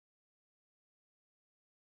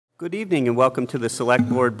Good evening and welcome to the Select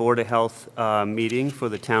Board Board of Health meeting for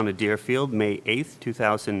the town of Deerfield, May 8th,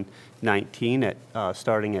 2019,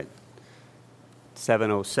 starting at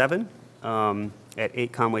 7:07 at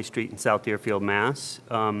 8 Conway Street in South Deerfield, Mass.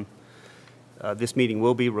 This meeting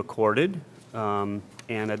will be recorded, and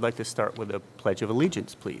I'd like to start with a Pledge of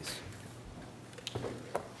Allegiance, please.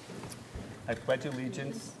 I pledge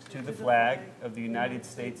allegiance to the flag of the United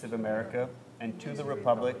States of America and to the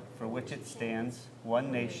republic for which it stands,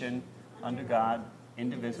 one nation, under God,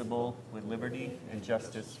 indivisible, with liberty and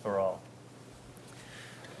justice for all.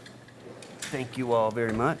 Thank you all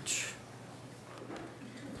very much.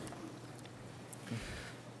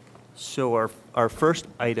 So our first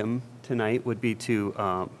item tonight would be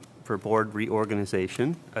for board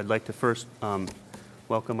reorganization. I'd like to first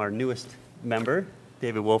welcome our newest member,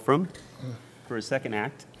 David Wolfram, for his second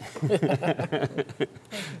act. Thank you,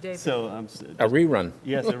 David. So, a rerun.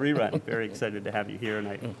 Yes, a rerun. Very excited to have you here,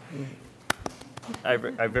 and I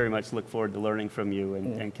very much look forward to learning from you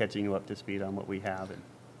and catching you up to speed on what we have. And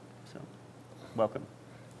so, welcome.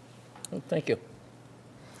 Oh, thank you.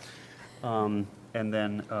 And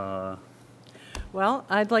then, Well,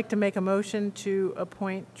 I'd like to make a motion to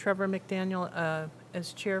appoint Trevor McDaniel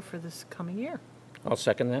as chair for this coming year. I'll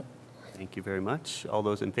second that. thank you very much. All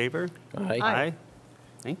those in favor? Aye. Aye.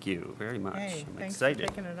 Thank you very much. Hey, I'm thanks excited. for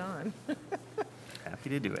taking it on. Happy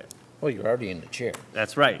to do it. Well, you're already in the chair.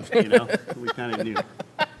 That's right. You know, we kind of knew.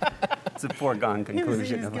 It's a foregone He was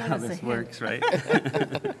conclusion of giving how us a this hint. works, right?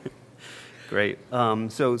 Great.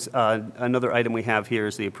 So another item we have here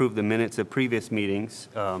is to approve the minutes of previous meetings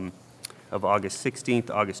of August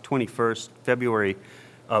 16th, August 21st, February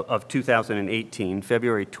of 2018,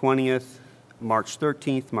 February 20th, March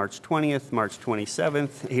 13th, March 20th, March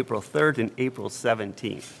 27th, April 3rd, and April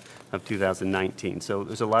 17th of 2019. So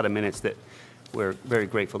there's a lot of minutes that we're very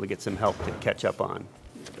grateful to get some help to catch up on.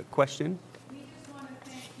 A question? We just want to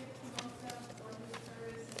thank Kip Timosa for his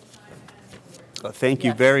service and time as board. Thank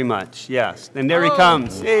you Yes. very much. Yes. And there he Oh.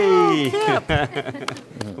 comes. Hey! Kip.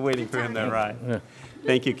 Waiting for him to arrive.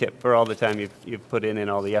 Thank you, Kip, for all the time you've put in and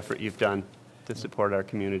all the effort you've done to support our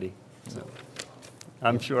community. So,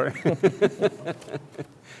 I'm sure. And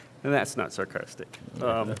that's not sarcastic.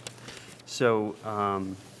 I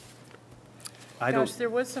don't. Gosh, there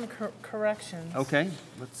was some corrections. Okay,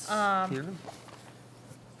 let's hear them.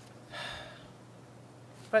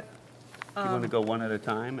 But, You want to go one at a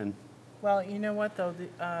time and? well, you know what, though?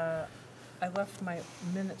 I left my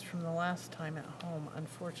minutes from the last time at home,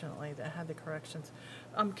 unfortunately, that had the corrections.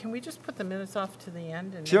 Can we just put the minutes off to the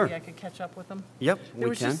end, and Sure. maybe I could catch up with them? Yep, There we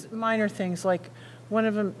was can. just minor things, like one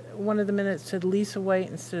of the minutes said Lisa White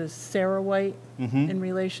instead of Sarah White in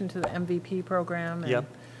relation to the MVP program. And, Yep.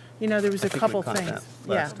 you know, there was I a think we couple caught things. that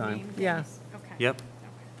last time. Name Yeah. things. Okay. Yep,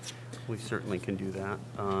 we certainly can do that.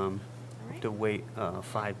 To wait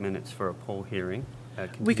 5 minutes for a poll hearing.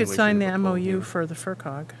 We could sign the continuation of a poll MOU hearing. for the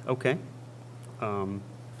FERCog. Okay.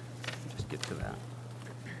 Just get to that.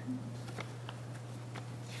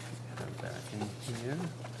 Have that in here.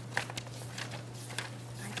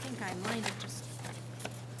 I think I might have just,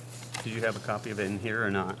 Did you have a copy of it in here or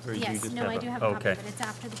not? Or you yes, just no, I do have a copy Okay. of it. It's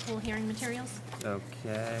after the pool hearing materials.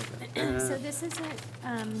 Okay. So this is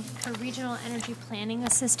for regional energy planning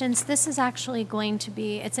assistance. This is actually going to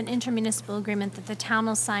be, it's an intermunicipal agreement that the town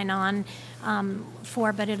will sign on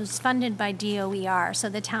for, but it is funded by DOER, so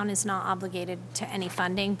the town is not obligated to any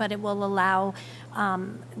funding, but it will allow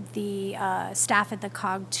the staff at the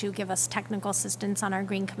COG to give us technical assistance on our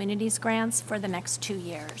Green Communities grants for the next 2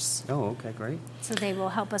 years. Oh, okay, great. So they will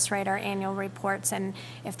help us write our annual reports, and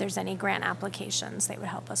if there's any grant applications, they would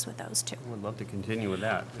help us with those too. Would love to continue with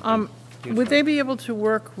that. Would they be able to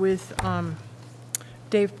work with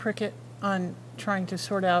Dave Prickett on trying to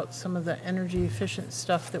sort out some of the energy efficient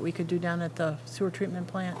stuff that we could do down at the sewer treatment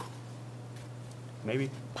plant? Maybe?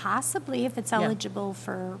 Possibly, if it's Yeah. eligible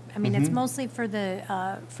for, I mean, it's mostly for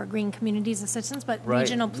the, for Green Communities assistance, but Right.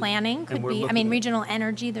 regional planning And could we're be, I looking mean, at- regional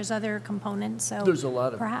energy, there's other components, so. There's a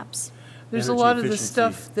lot of- Perhaps. There's a Energy lot of the efficiency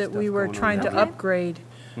stuff that we stuff were going on trying to down there. upgrade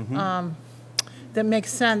that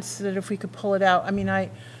makes sense that if we could pull it out. I mean, I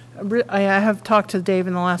have talked to Dave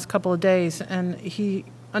in the last couple of days, and he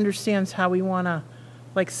understands how we want to,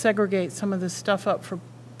 like, segregate some of this stuff up for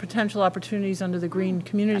potential opportunities under the Green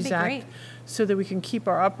Communities that'd be Act, great. so that we can keep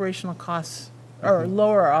our operational costs, or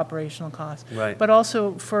lower our operational costs. Right. But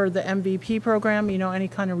also for the MVP program, you know, any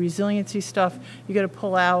kind of resiliency stuff, you got to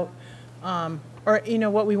pull out. Or, you know,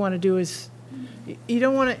 what we want to do is, you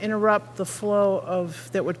don't want to interrupt the flow of,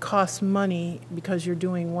 that would cost money because you're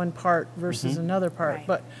doing one part versus another part. Right.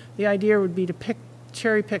 But the idea would be to pick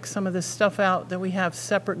cherry pick some of this stuff out that we have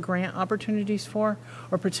separate grant opportunities for,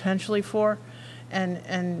 or potentially for,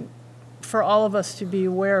 and for all of us to be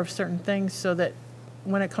aware of certain things so that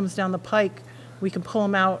when it comes down the pike, we can pull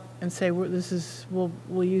them out and say, we'll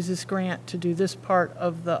use this grant to do this part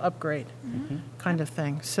of the upgrade, kind of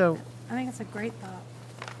thing. So, I think it's a great thought.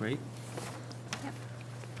 Great. Yep.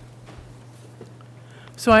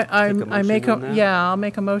 so Take a motion on that? I'll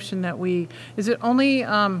make a motion that is it only,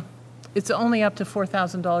 it's only up to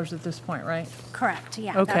 $4,000 at this point, right? Correct,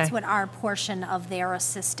 yeah. Okay. That's what our portion of their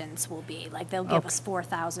assistance will be. Like, they'll give us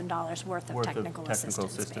 $4,000 worth of technical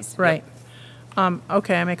assistance, basically. Right.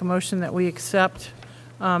 Okay, I make a motion that we accept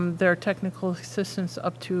their technical assistance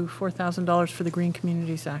up to $4,000 for the Green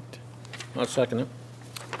Communities Act. I'll second it.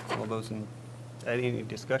 All those in, any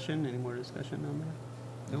discussion, any more discussion on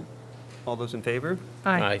that? Nope. All those in favor?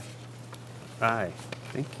 Aye. Aye.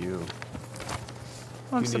 Thank you.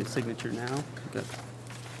 Oh, I'm Do you need a sup- signature now? Good.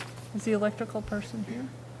 Is the electrical person here?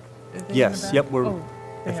 Are they in the Yes, back? yep, Oh,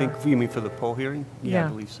 I they think, are. you mean for the poll hearing? I Yeah.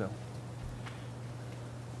 believe so.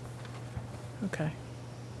 Okay.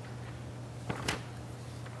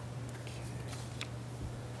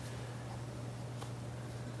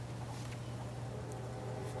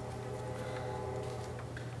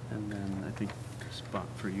 And then I think a spot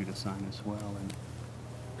for you to sign as well, and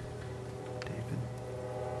David.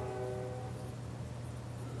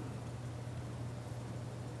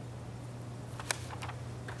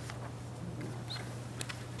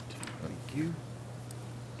 Thank you.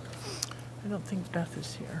 I don't think Beth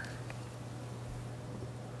is here.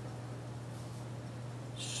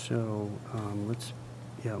 So,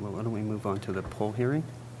 why don't we move on to the poll hearing?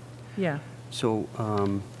 Yeah. So,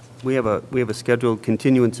 we have a scheduled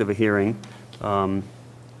continuance of a hearing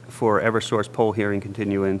for Eversource poll hearing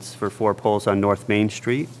continuance for 4 polls on North Main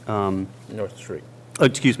Street. North Street.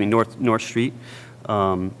 North Street.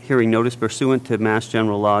 Hearing notice pursuant to Mass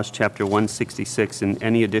General Laws, Chapter 166, and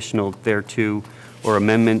any additional thereto or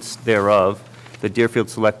amendments thereof, the Deerfield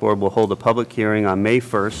Selectboard will hold a public hearing on May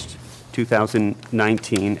 1st,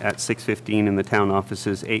 2019, at 6:15 in the town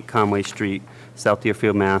offices, 8 Conway Street, South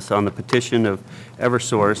Deerfield, Mass., on the petition of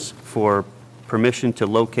Eversource for permission to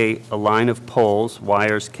locate a line of poles,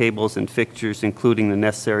 wires, cables, and fixtures, including the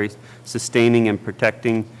necessary sustaining and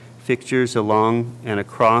protecting fixtures along and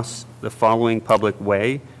across the following public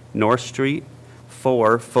way: North Street,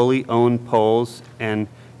 4 fully owned poles and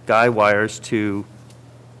guy wires to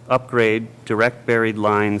upgrade direct buried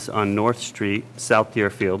lines on North Street, South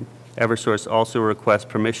Deerfield. Eversource also requests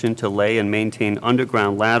permission to lay and maintain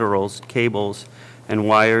underground laterals, cables, and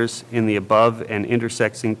wires in the above and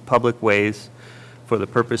intersecting public ways for the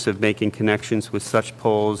purpose of making connections with such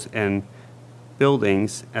poles and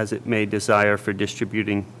buildings as it may desire for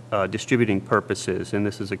distributing purposes. And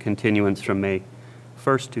this is a continuance from May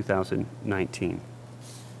 1st, 2019.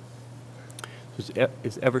 Is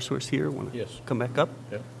Eversource here? Want to Yes. come back up?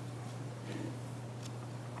 Yeah.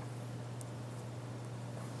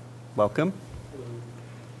 Welcome.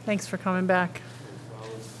 Thanks for coming back. My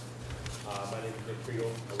name is Nick Kriegel.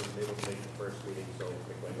 I wasn't able to make the first meeting, so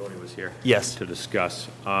Nick Langoni was here. Yes. To discuss.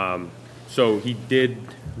 So he did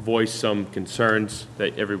voice some concerns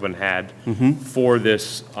that everyone had for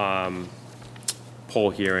this poll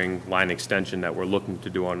hearing line extension that we're looking to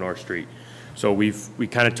do on North Street. So we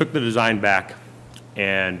kind of took the design back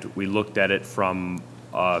and we looked at it from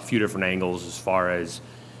a few different angles as far as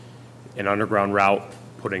an underground route,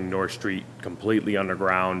 putting North Street completely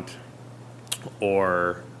underground,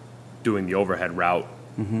 or doing the overhead route.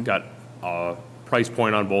 Got a price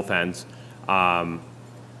point on both ends.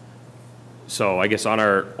 So I guess on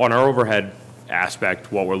our overhead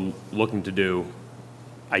aspect, what we're looking to do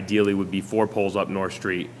ideally would be 4 poles up North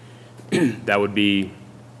Street. That would be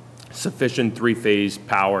sufficient 3-phase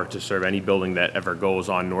power to serve any building that ever goes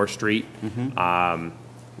on North Street.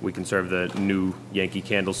 We can serve the new Yankee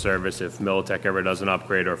Candle service if Militech ever does an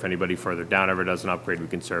upgrade, or if anybody further down ever does an upgrade, we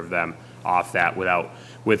can serve them off that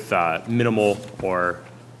with minimal or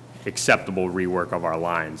acceptable rework of our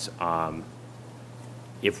lines.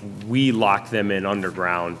 If we lock them in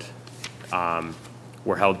underground,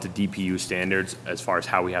 we're held to DPU standards as far as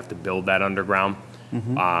how we have to build that underground,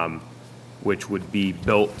 which would be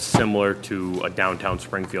built similar to a downtown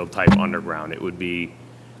Springfield type underground. It would be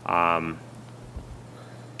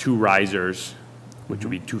 2 risers, which would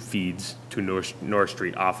be 2 feeds to North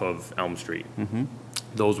Street off of Elm Street.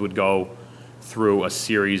 Those would go through a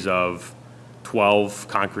series of 12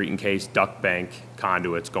 concrete encased duct bank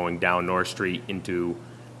conduits going down North Street into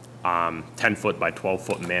 10-foot by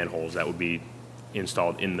 12-foot manholes that would be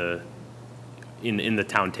installed in in the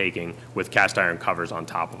town taking with cast iron covers on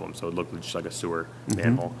top of them, so it looked just like a sewer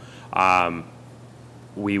manhole.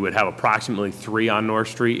 We would have approximately 3 on North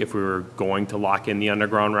Street if we were going to lock in the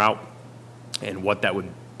underground route. And what that would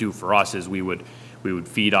do for us is we would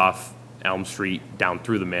feed off Elm Street down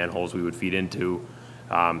through the manholes. We would feed into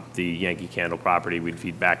the Yankee Candle property. We'd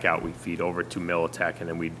feed back out. We'd feed over to Militech, and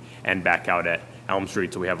then we'd end back out at Elm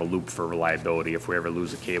Street, so we have a loop for reliability. If we ever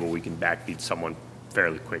lose a cable, we can backfeed someone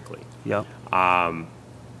fairly quickly. Yep.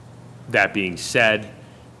 That being said,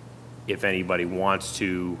 if anybody wants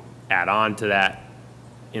to add on to that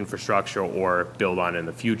infrastructure or build on in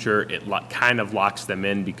the future, it kind of locks them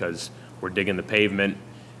in because we're digging the pavement.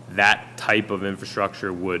 That type of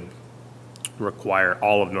infrastructure would require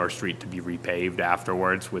all of North Street to be repaved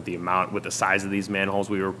afterwards with the size of these manholes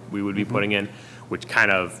we would be putting in, which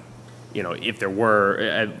kind of, if there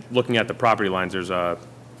were, looking at the property lines, there's a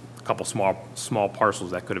couple small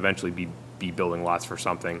parcels that could eventually be building lots for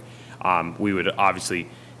something. We would obviously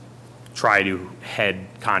try to head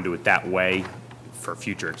conduit that way for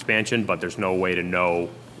future expansion, but there's no way to know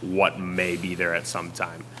what may be there at some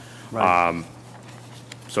time. Right.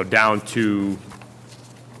 So down to,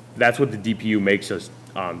 that's what the DPU makes us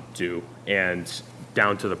do, and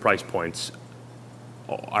down to the price points.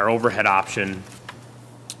 Our overhead option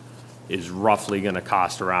is roughly going to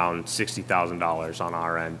cost around $60,000 on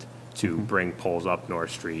our end to bring poles up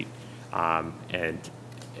North Street, and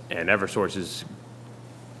Eversource is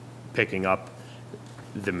picking up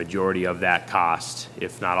the majority of that cost,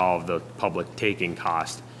 if not all of the public taking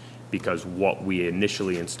cost, because what we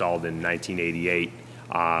initially installed in 1988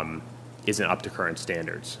 isn't up to current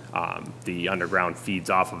standards. The underground feeds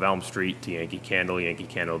off of Elm Street to Yankee Candle to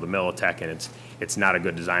Militech, and it's not a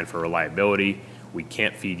good design for reliability. We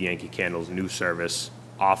can't feed Yankee Candle's new service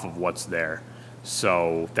off of what's there.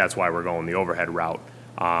 So that's why we're going the overhead route.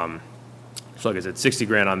 So like I said, 60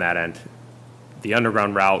 grand on that end. The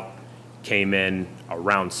underground route came in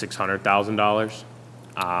around $600,000.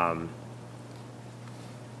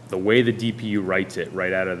 The way the DPU writes it,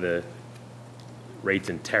 right out of the rates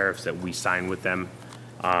and tariffs that we sign with them,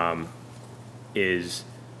 is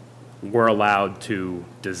we're allowed to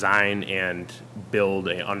design and build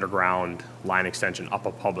an underground line extension up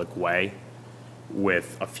a public way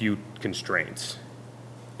with a few constraints.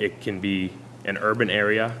 It can be an urban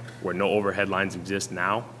area where no overhead lines exist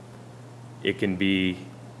now. It can be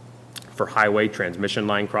for highway transmission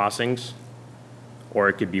line crossings, or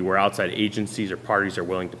it could be where outside agencies or parties are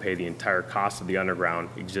willing to pay the entire cost of the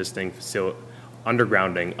undergrounding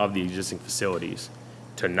of the existing facilities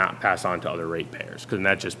to not pass on to other ratepayers. Because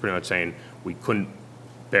that's just pretty much saying we couldn't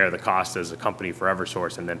bear the cost as a company for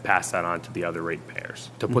Eversource and then pass that on to the other ratepayers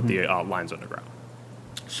to put the lines underground.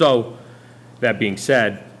 So that being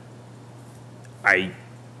said, I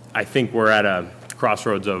think we're at a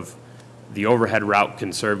crossroads of the overhead route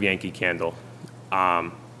can serve Yankee Candle.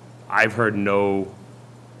 I've heard no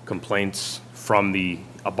complaints from the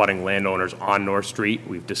abutting landowners on North Street.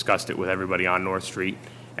 We've discussed it with everybody on North Street,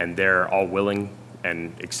 and they're all willing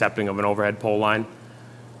and accepting of an overhead pole line.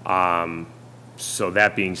 So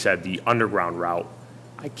that being said, the underground route,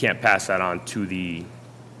 I can't pass that on to the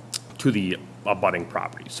abutting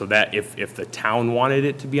property. So that if the town wanted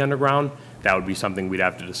it to be underground, that would be something we'd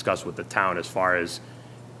have to discuss with the town as far as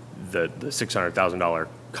the $600,000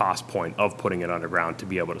 cost point of putting it underground to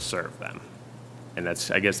be able to serve them. And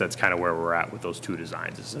I guess that's kind of where we're at with those two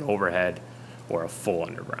designs. It's an overhead or a full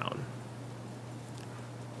underground.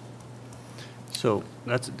 So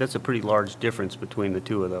that's a pretty large difference between the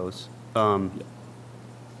two of those.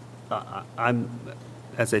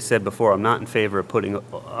 As I said before, I'm not in favor of putting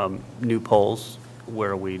new poles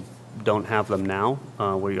where we don't have them now,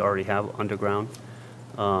 where we already have underground.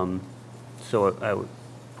 So I would,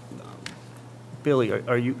 Billy,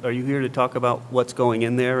 are you here to talk about what's going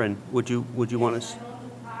in there, and would you want to? I own the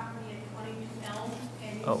property at 22 Elm,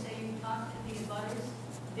 and you say you talked to the abutters,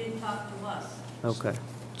 didn't talk to us. Okay.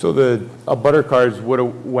 So the abutter cards would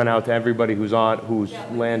have went out to everybody whose Yeah,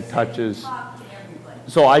 but land you said touches. you talked to everybody.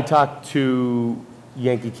 So I talked to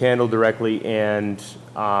Yankee Candle directly and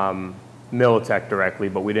Militech directly,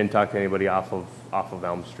 but we didn't talk to anybody off of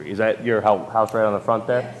Elm Street. Is that your house right on the front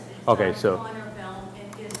there? Yes, it's Okay, on the so corner of Elm,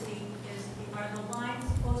 and are the lines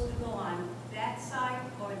supposed to go on that side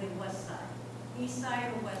or the west side? East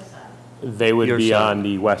side or west side? they would Your be side. on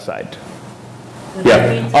the west side. That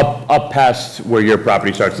Yeah, means- up past where your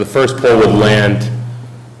property starts. The first pole would land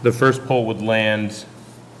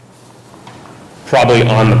probably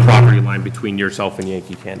on the property line between yourself and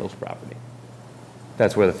Yankee Candle's property.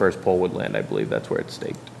 That's where the first pole would land, I believe. That's where it's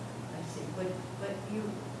staked. I see, but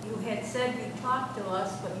you had said you talked to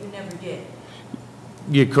us, but you never did.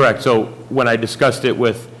 You're correct. So when I discussed it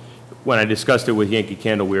with Yankee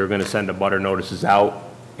Candle, we were going to send abutter notices out,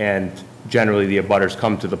 and generally the abutters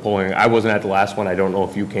come to the polling. I wasn't at the last one. I don't know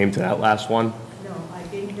if you came to that last one. No, I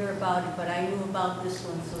didn't hear about it, but I knew about this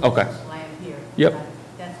one, so Okay. that's why I'm here. Yep.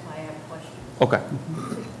 That's why I have questions. Okay.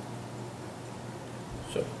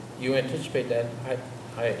 So you anticipate that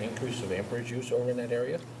high increase of amperage use over in that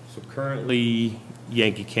area? So currently,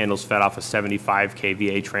 Yankee Candle's fed off a 75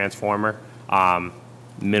 kVA transformer,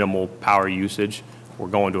 minimal power usage. We're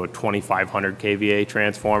going to a 2,500 kVA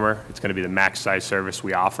transformer. It's going to be the max size service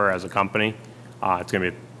we offer as a company. It's going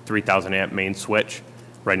to be a 3,000 amp main switch.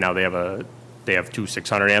 Right now, they have two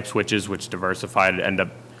 600 amp switches, which diversified end up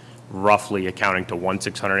roughly accounting to one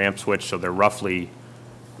 600 amp switch. So they're roughly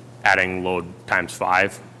adding load times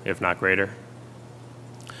 5, if not greater.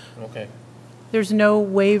 Okay. There's no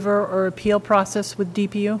waiver or appeal process with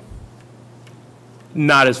DPU?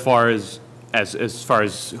 Not as far as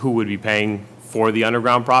who would be paying for the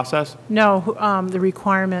underground process. No, the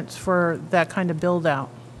requirements for that kind of build-out.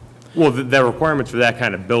 Well, the requirements for that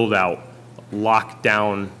kind of build-out lock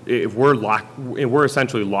down, if we're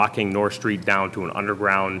essentially locking North Street down to an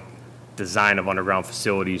underground design of underground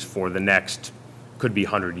facilities for the next, could be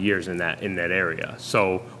 100 years in that area.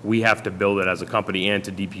 So we have to build it as a company and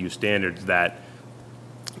to DPU standards that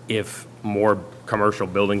if more commercial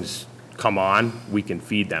buildings come on, we can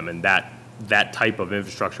feed them, and that type of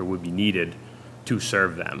infrastructure would be needed to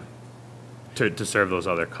serve them, to serve those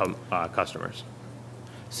other customers.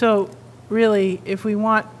 So really, if we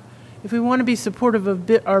want to be supportive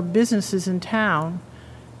of our businesses in town,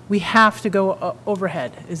 we have to go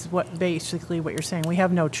overhead, is basically what you're saying. We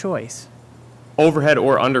have no choice. Overhead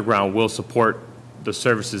or underground will support the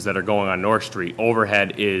services that are going on North Street.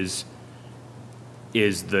 Overhead is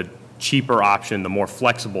the cheaper option, the more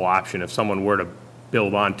flexible option. If someone were to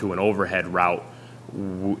build onto an overhead route,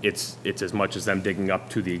 it's as much as them digging up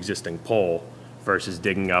to the existing pole versus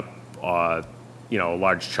digging up a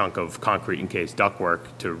large chunk of concrete encased ductwork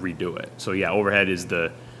to redo it. So yeah, overhead is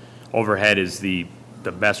the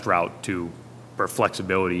best route for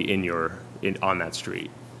flexibility on that street.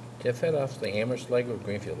 Is that fed off the Amherst leg or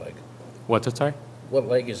Greenfield leg? What's it, sorry? What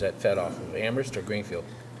leg is that fed off of, Amherst or Greenfield?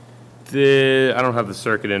 I don't have the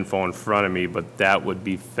circuit info in front of me, but that would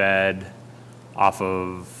be fed off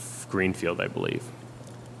of Greenfield, I believe.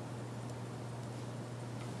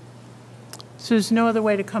 So there's no other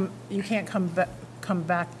way to come, you can't come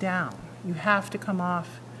back down. You have to come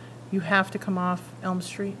off Elm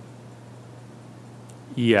Street?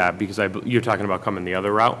 Yeah, because you're talking about coming the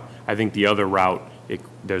other route. I think the other route,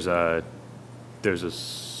 there's a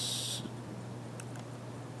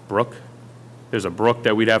brook. There's a brook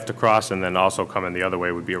that we'd have to cross, and then also coming the other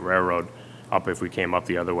way would be a railroad up if we came up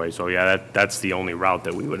the other way. So yeah, that's the only route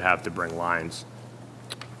that we would have to bring lines.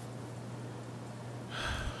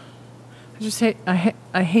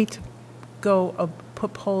 I hate to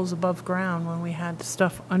put poles above ground when we had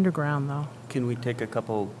stuff underground, though. Can we take a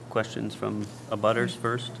couple questions from abutters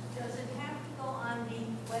first? Does it have to go on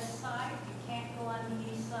the west side? It can't go on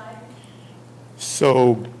the east side?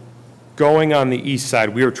 So going on the east side,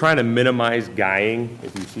 we were trying to minimize guying.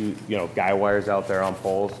 If you see, guy wires out there on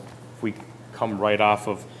poles, if we come right off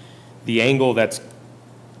of the angle that's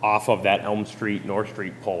off of that Elm Street, North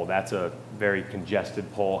Street pole, that's a very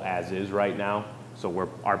congested pole as is right now. So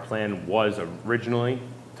our plan was originally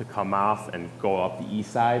to come off and go up the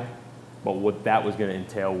east side, but what that was going to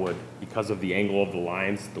entail would, because of the angle of the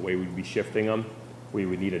lines, the way we'd be shifting them, we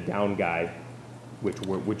would need a down guy, which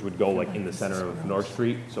would go like in the center of North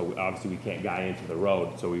Street. So obviously we can't guy into the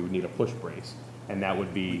road, so we would need a push brace. And that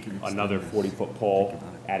would be another 40-foot pole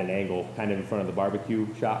at an angle, kind of in front of the barbecue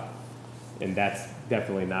shop. And that's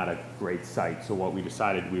definitely not a great site. So what we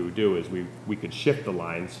decided we would do is we could shift the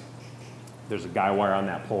lines. There's a guy wire on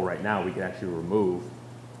that pole right now we could actually remove,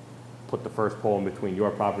 put the first pole in between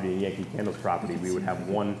your property and Yankee Candle's property. We would have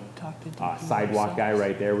one sidewalk guy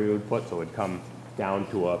right there we would put, so it'd come down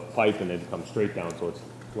to a pipe and then come straight down, so it's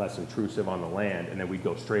less intrusive on the land. And then we'd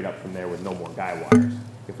go straight up from there with no more guy wires.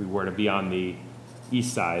 If we were to be on the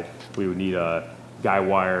east side, we would need a guy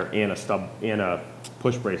wire and a stub and a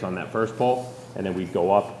push brace on that first pole, and then we'd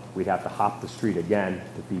go up. We'd have to hop the street again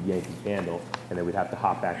to feed Yankee Candle, and then we'd have to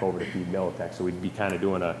hop back over to feed Militech. So we'd be kind of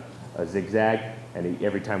doing a zigzag, and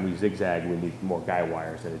every time we zigzag, we need more guy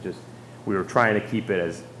wires, and we were trying to keep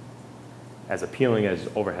it as appealing as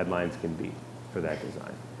overhead lines can be for that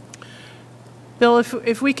design. Bill,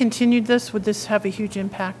 if we continued this, would this have a huge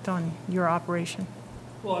impact on your operation?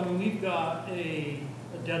 Well, I mean, we've got a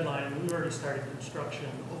deadline. We've already started construction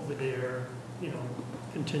over there,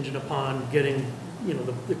 contingent upon getting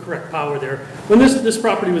the correct power there. When this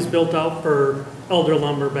property was built out for Elder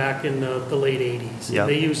Lumber back in the late 80s. Yeah.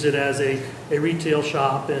 They used it as a retail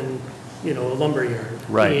shop and, a lumber yard.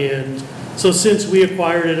 Right. And so since we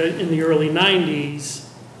acquired it in the early 90s,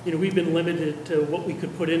 we've been limited to what we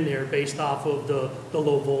could put in there based off of the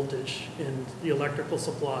low voltage and the electrical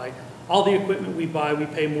supply. All the equipment we buy, we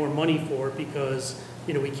pay more money for because,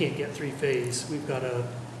 we can't get three-phase. We've got to,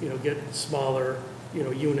 get smaller,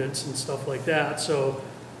 units and stuff like that. So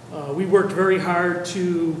we worked very hard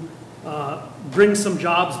to bring some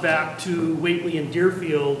jobs back to Whately and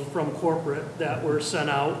Deerfield from corporate that were sent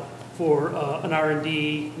out for an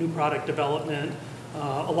R&D, new product development.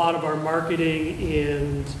 A lot of our marketing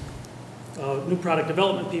and new product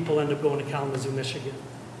development people end up going to Kalamazoo, Michigan.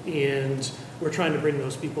 And we're trying to bring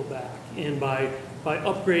those people back. And by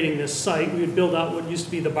upgrading this site, we would build out what used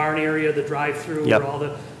to be the barn area, the drive-through, Yep. where all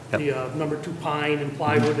the Yep. number 2 pine and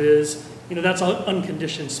plywood is. That's all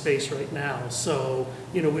unconditioned space right now. So,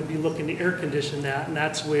 we'd be looking to air condition that, and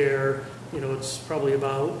that's where, it's probably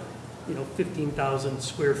about, 15,000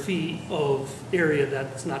 square feet of area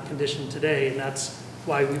that's not conditioned today, and that's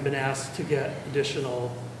why we've been asked to get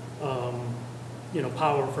additional,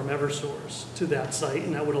 power from Eversource to that site,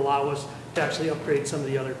 and that would allow us to actually upgrade some of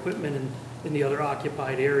the other equipment in the other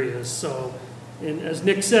occupied areas. So, and as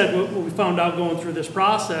Nick said, what we found out going through this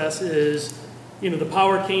process is, the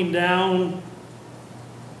power came down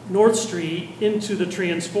North Street into the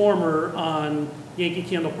transformer on Yankee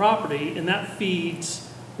Candle property, and that feeds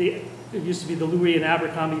it used to be the Louis and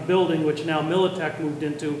Abercrombie building, which now Militech moved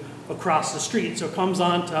into across the street. So it comes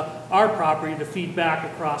onto our property to feed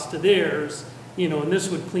back across to theirs, and this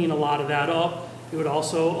would clean a lot of that up. It would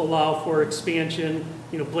also allow for expansion.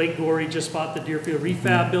 Blake Gorey just bought the Deerfield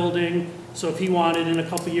Refab building. So if he wanted in a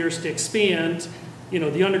couple years to expand,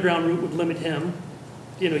 the underground route would limit him.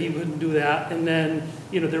 He wouldn't do that. And then,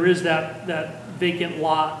 there is that vacant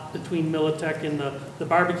lot between Militech and the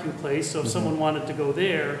barbecue place. So if someone wanted to go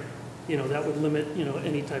there, that would limit,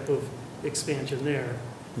 any type of expansion there.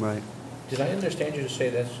 Right. Did I understand you to say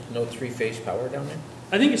that's no three-phase power down there?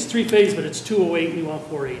 I think it's three-phase, but it's 208 and you want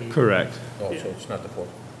 480. Correct. Oh, Yeah. so it's not the four?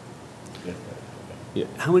 Yeah.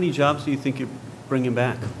 How many jobs do you think you're bringing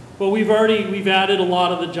back? Well, we've added a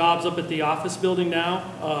lot of the jobs up at the office building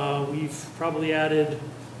now. We've probably added,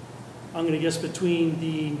 I'm going to guess between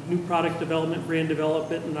the new product development, brand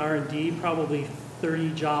development, and R&D, probably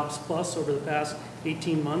 30 jobs plus over the past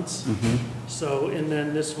 18 months. So, and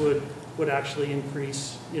then this would would actually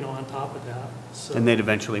increase, on top of that. So. And they'd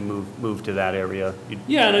eventually move to that area? You'd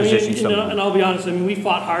Yeah, and I mean, position someone. and I'll be honest, we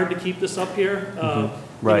fought hard to keep this up here.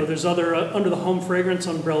 Right. There's other, under the Home Fragrance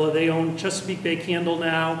umbrella, they own Chesapeake Bay Candle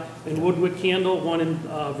now, and Woodwood Candle, one in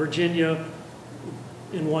Virginia,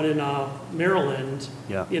 and one in Maryland.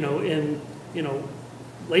 Yeah. And,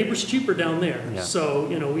 labor's cheaper down there. Yeah. So,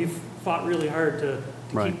 we've fought really hard to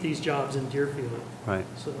Right. keep these jobs in Deerfield. Right.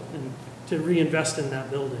 So, and to reinvest in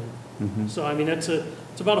that building. Mhm. So, I mean, it's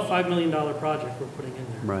about a $5 million project we're putting in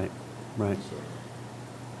there. Right, right.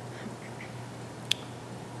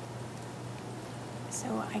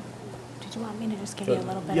 So did you want me to just give So- you a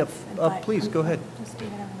little bit Yep, of input? please, go ahead. Just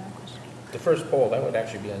David, I have another question. The first pole, that would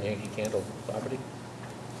actually be on Yankee Candle property?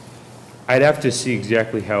 I'd have to see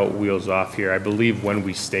exactly how it wheels off here. I believe when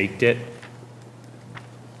we staked it,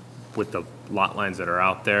 with the lot lines that are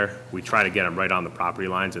out there, we try to get them right on the property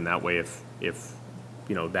lines, and that way if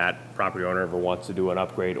that property owner ever wants to do an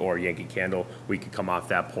upgrade or Yankee Candle, we could come off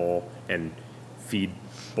that pole and feed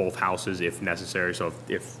both houses if necessary. So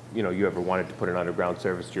if you ever wanted to put an underground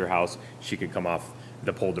service to your house, she could come off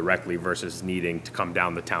the pole directly versus needing to come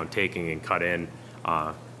down the town taking and cut in,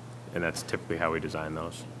 and that's typically how we design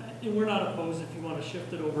those. And we're not opposed if you want to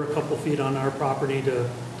shift it over a couple feet on our property to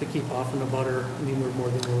keep off in the butter. I mean, we're more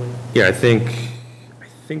than willing. Yeah, I think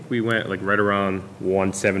we went like right around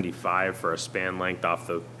 175 for a span length off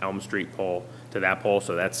the Elm Street pole to that pole,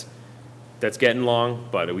 so that's getting long,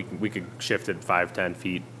 but we could shift it 5-10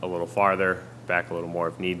 feet a little farther, back a little more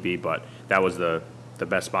if need be, but that was the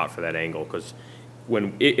best spot for that angle, because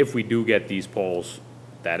if we do get these poles,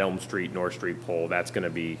 that Elm Street, North Street pole, that's gonna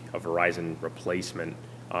be a Verizon replacement,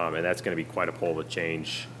 and that's gonna be quite a pole to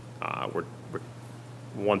change.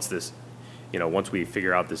 Once we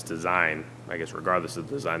figure out this design, I guess regardless of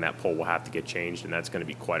the design, that pole will have to get changed, and that's gonna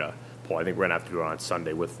be quite a pole. I think we're gonna have to do it on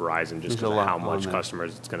Sunday with Verizon, just There's a because of lot how on much that.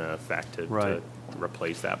 customers it's gonna affect to Right.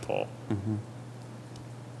 replace that pole.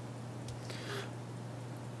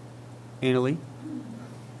 Annalee?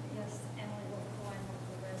 Yes, Emily Wolf,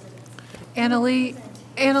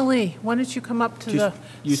 Annalee, why don't you come up to Just the...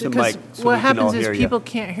 use the because mic so what we can all happens hear is you. people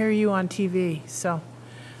can't hear you on TV, so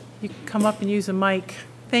you can come up and use a mic.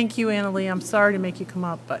 Thank you, Annalee. I'm sorry to make you come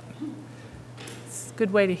up, but it's a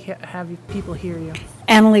good way to have people hear you.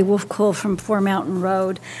 Annalee Wolfcool from Four Mountain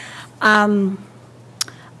Road.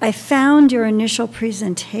 I found your initial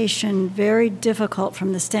presentation very difficult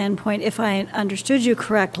from the standpoint, if I understood you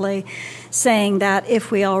correctly, saying that if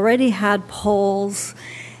we already had poles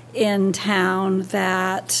in town,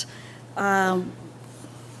 that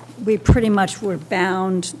we pretty much were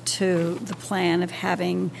bound to the plan of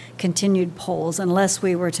having continued poles unless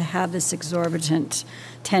we were to have this exorbitant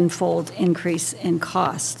tenfold increase in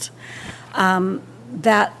cost.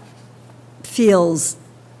 That feels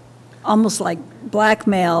almost like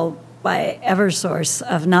blackmail by Eversource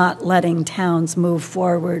of not letting towns move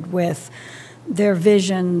forward with their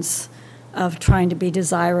visions of trying to be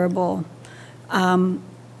desirable.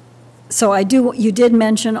 So you did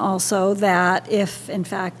mention also that if, in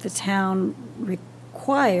fact, the town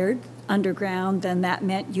required underground, then that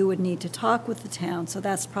meant you would need to talk with the town. So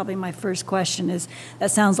that's probably my first question is, that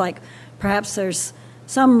sounds like perhaps there's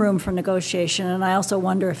some room for negotiation, and I also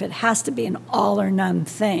wonder if it has to be an all or none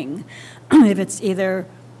thing, if it's either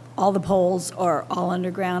all the poles or all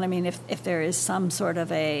underground. I mean, if there is some sort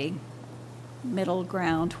of a middle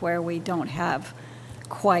ground where we don't have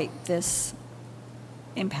quite this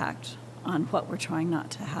impact on what we're trying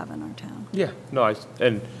not to have in our town. Yeah, no,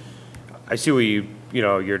 I see what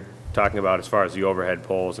you're talking about as far as the overhead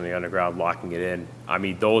poles and the underground locking it in. I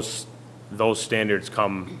mean, those standards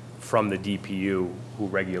come from the DPU, who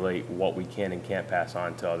regulate what we can and can't pass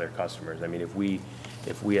on to other customers. I mean, if we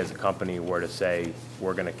as a company were to say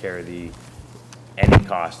we're going to carry any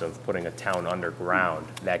cost of putting a town underground,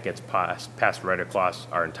 that gets passed right across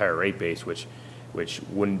our entire rate base, which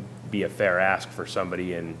wouldn't be a fair ask for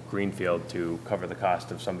somebody in Greenfield to cover the cost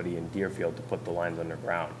of somebody in Deerfield to put the lines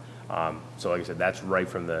underground. So like I said, that's right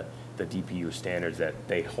from the DPU standards that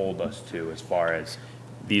they hold us to, as far as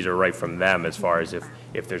these are right from them, as far as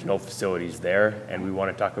if there's no facilities there and we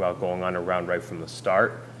want to talk about going underground right from the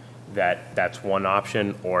start, that's one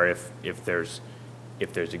option. Or if there's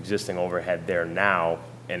existing overhead there now,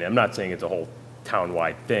 and I'm not saying it's a whole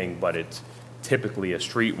town-wide thing, but it's typically a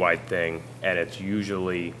street-wide thing, and it's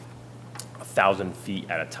usually 1,000 feet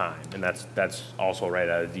at a time. And that's also right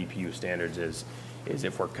out of DPU standards is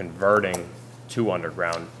if we're converting to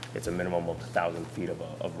underground, it's a minimum of 1,000 feet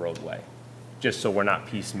of roadway. Just so we're not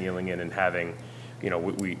piecemealing in and having,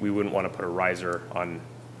 we wouldn't want to put a riser on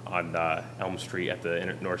Elm Street at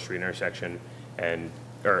the North Street intersection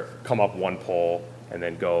or come up one pole and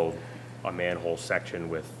then go a manhole section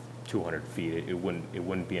with 200 feet. It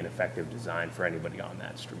wouldn't be an effective design for anybody on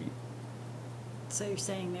that street. So you're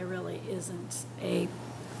saying there really isn't a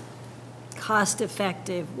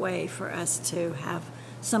cost-effective way for us to have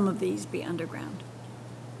some of these be underground?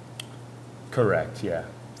 Correct, yeah.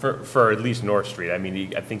 For at least North Street. I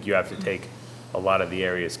mean, I think you have to take a lot of the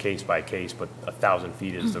areas case by case, but 1,000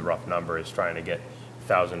 feet is the rough number, is trying to get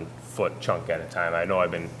 1,000-foot chunk at a time. I know I've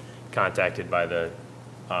been contacted by the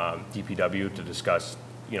DPW to discuss,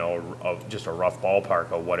 just a rough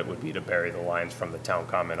ballpark of what it would be to bury the lines from the town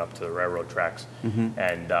common up to the railroad tracks.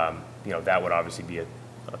 And, that would obviously be a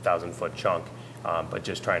 1,000-foot chunk, but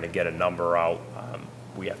just trying to get a number out,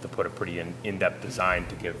 we have to put a pretty in-depth design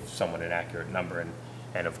to give someone an accurate number.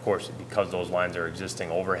 And of course, because those lines are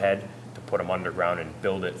existing overhead, to put them underground and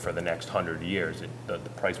build it for the next 100 years, the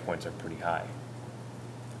price points are pretty high.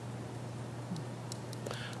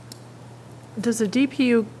 Does the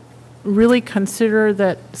DPU really consider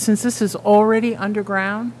that, since this is already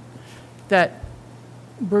underground, that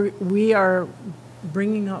we are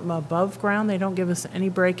bringing them above ground? They don't give us any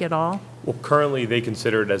break at all? Well, currently they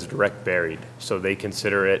consider it as direct buried. So they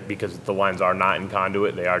consider it, because the lines are not in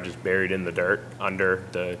conduit, they are just buried in the dirt under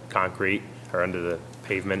the concrete or under the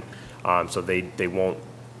pavement. So they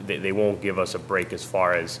won't give us a break as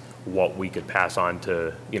far as what we could pass on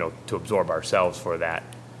to, to absorb ourselves for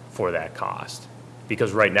that cost.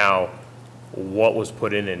 Because right now, what was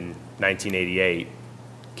put in 1988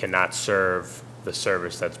 cannot serve the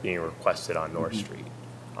service that's being requested on North Street.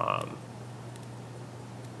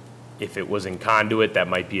 If it was in conduit, that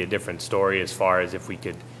might be a different story as far as if we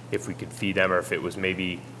could feed them, or if it was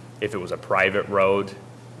a private road,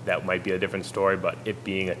 that might be a different story. But it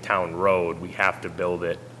being a town road, we have to build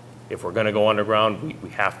it. If we're going to go underground, we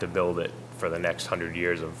have to build it for the next 100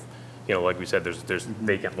 years of, like we said, there's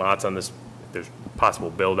vacant lots on this. There's possible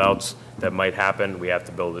build-outs that might happen. We have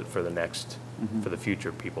to build it for for the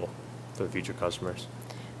future people, for the future customers.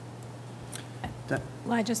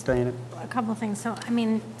 Well, Diana? a couple of things.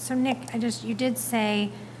 So, Nick, you did say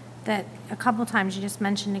that a couple times you just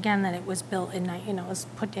mentioned again that it was built in, it was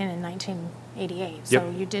put in 1988. So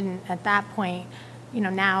Yep. you didn't, at that point,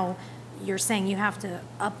 now you're saying you have to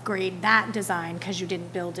upgrade that design because you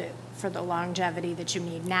didn't build it for the longevity that you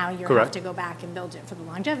need. Now you have Correct. to go back and build it for the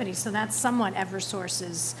longevity. So that's somewhat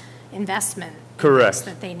Eversource's investment. Correct.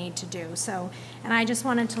 That they need to do. So, and I just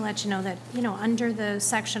wanted to let you know that, under the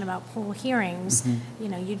section about poll hearings,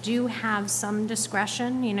 you do have some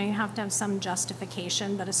discretion, you have to have some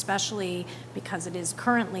justification, but especially because it is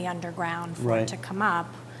currently underground for Right. it to come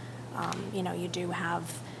up, you do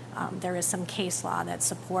have, there is some case law that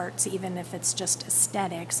supports, even if it's just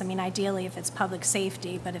aesthetics. I mean, ideally, if it's public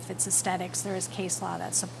safety, but if it's aesthetics, there is case law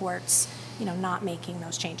that supports, not making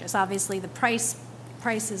those changes. Obviously, the price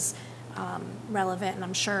is relevant, and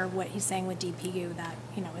I'm sure what he's saying with DPU that,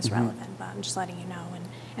 is relevant, but I'm just letting you know.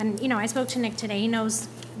 And I spoke to Nick today. He knows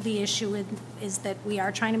the issue is that we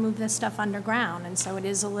are trying to move this stuff underground, and so it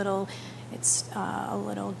is a little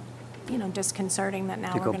disconcerting that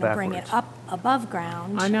now To we're go going to bring it backwards. up above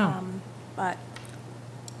ground. I know. But,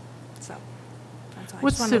 so, that's all. I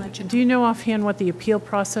What's just wanted to let you know. do you know offhand what the appeal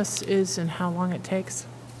process is and how long it takes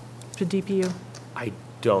to DPU? I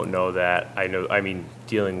don't know that.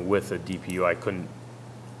 Dealing with a DPU,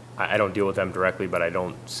 I don't deal with them directly, but I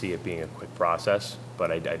don't see it being a quick process,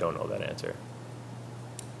 but I don't know that answer.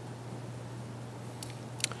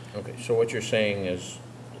 Okay, so what you're saying is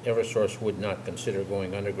Eversource would not consider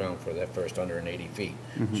going underground for that first 180 feet,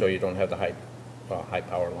 so you don't have the high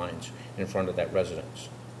power lines in front of that residence.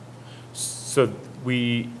 So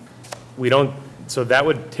we don't, so that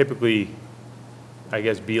would typically, I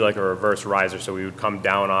guess, be like a reverse riser. So we would come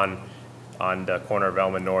down on the corner of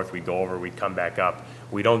Elm and North, we'd go over, we'd come back up.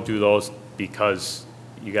 We don't do those because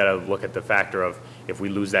you got to look at the factor of if we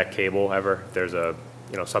lose that cable ever, there's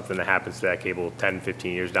something that happens to that cable 10,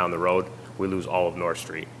 15 years down the road, we lose all of North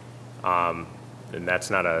Street. And that's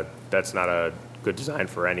not a good design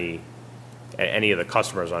for any of the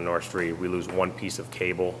customers on North Street. We lose one piece of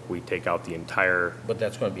cable, we take out the entire. But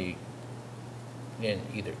that's going to be in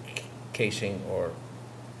either casing or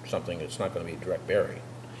something, it's not going to be direct bury.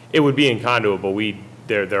 It would be in conduit, but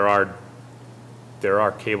there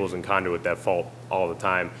are cables in conduit that fault all the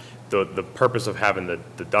time. The purpose of having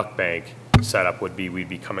the duct bank set up would be we'd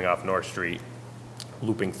be coming off North Street,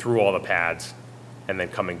 looping through all the pads, and then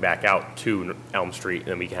coming back out to Elm Street, and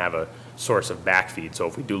then we can have a source of backfeed. So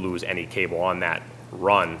if we do lose any cable on that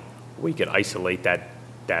run, we could isolate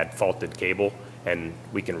that faulted cable, and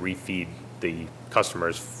we can refeed the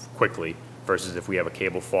customers quickly, versus if we have a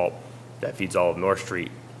cable fault that feeds all of North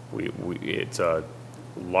Street, it's a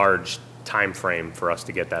large time frame for us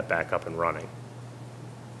to get that back up and running.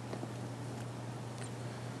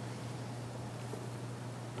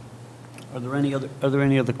 Are there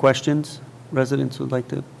any other questions residents would like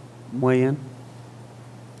to weigh in?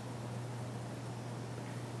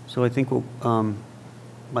 So I think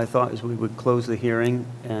my thought is we would close the hearing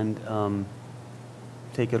and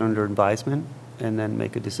take it under advisement and then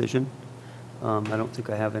make a decision. I don't think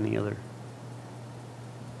I have any other.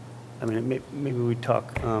 Maybe we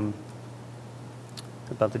talk about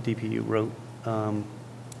the DPU route.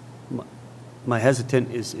 My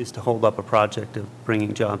hesitant is to hold up a project of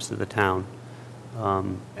bringing jobs to the town,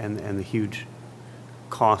 and the huge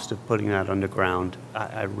cost of putting that underground.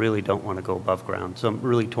 I really don't want to go above ground, so I'm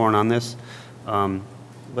really torn on this.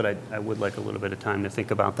 But I would like a little bit of time to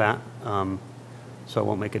think about that. So I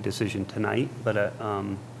won't make a decision tonight, but if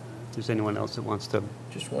there's anyone else that wants to.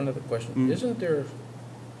 Just one other question. Isn't there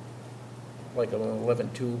like an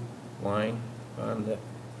 11-2 line on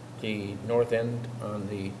the north end on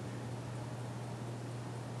the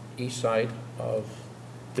east side of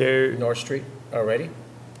There, North Street already?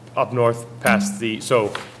 up north past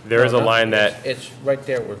so there is a line that, It's right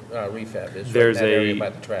there where refab is, right in There's that area a- by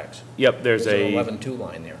the tracks. yep, there's There's a. an 11-2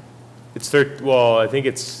 line there. I think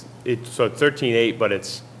it's 13.8, but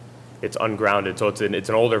it's ungrounded, so it's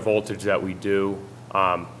an older voltage that we do,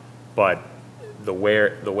 but the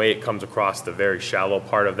way it comes across the very shallow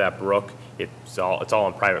part of that brook, it's all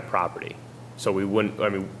on private property. So we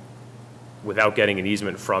wouldn't, without getting an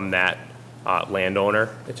easement from that landowner,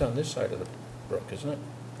 It's on this side of the brook, isn't it?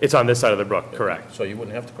 it's on this side of the brook, correct? So you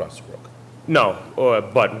wouldn't have to cross the brook. No,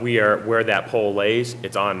 but where that pole lays,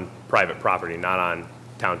 it's on private property, not on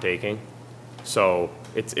town taking. So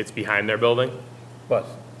it's behind their building. But,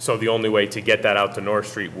 So the only way to get that out to North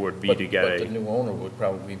Street would be to get but the a, new owner would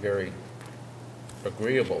probably be very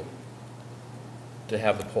agreeable to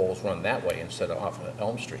have the poles run that way instead of off of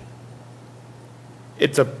Elm Street.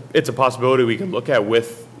 it's a possibility we could look at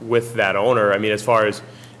with that owner. As far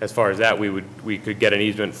as that, we could get an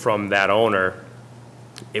easement from that owner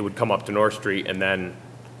it would come up to North Street, and then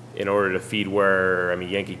in order to feed where, I mean,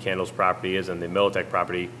 Yankee Candle's property is and the Militech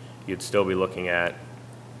property, you'd still be looking at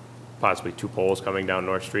possibly 2 poles coming down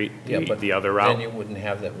North Street, Yeah, but the other then route. you wouldn't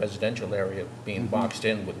have that residential area being boxed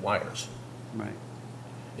in with wires Right.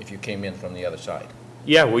 if you came in from the other side.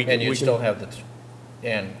 Yeah, And you'd still have the,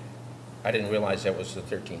 and I didn't realize that was the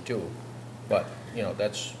 13.2, but, you know,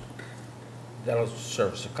 that'll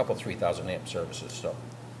service a couple 3,000 amp services, so.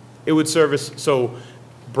 It would service, so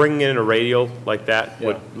bringing in a radial like that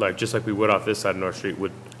would, Yeah. like, just like we would off this side of North Street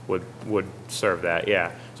would serve that,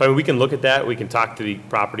 yeah. So I mean, we can look at that, we can talk to the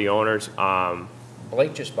property owners.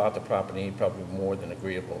 Blake just bought the property, he'd probably be more than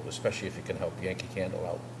agreeable, especially if you can help Yankee Candle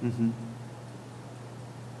out.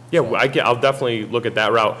 Yeah, I'll definitely look at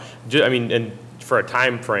that route. I mean, and for a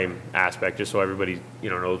time frame aspect, just so everybody, you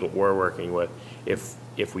know, knows what we're working with,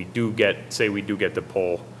 if we do get, say we do get the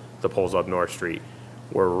poles up North Street,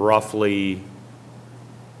 we're roughly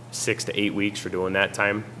 6 to 8 weeks for doing that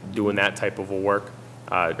type of a work,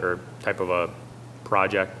 or type of a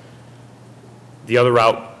project. The other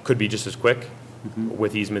route could be just as quick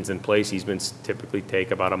with easements in place. Easements typically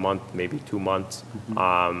take about a month, maybe 2 months.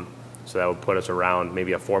 So that would put us around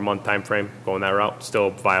maybe a 4-month time frame going that route. Still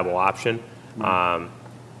a viable option. I'm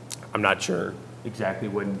not sure exactly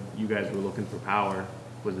when you guys were looking for power.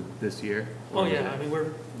 Was it this year? Oh, yeah, I mean,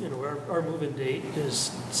 our move-in date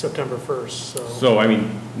is September 1st, so. So, I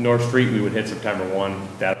mean, North Street, we would hit September 1.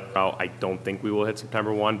 That route, I don't think we will hit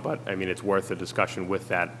September 1, but, I mean, it's worth a discussion with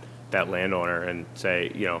that landowner and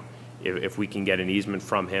say, you know, if we can get an easement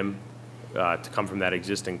from him to come from that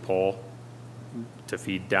existing pole to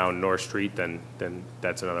feed down North Street, then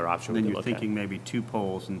that's another option we Then can you're look at. thinking maybe 2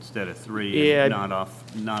 poles instead of 3, Yeah.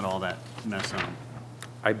 and not all that mess on.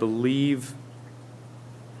 I believe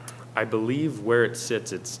where it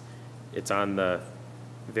sits, it's on the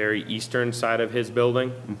very eastern side of his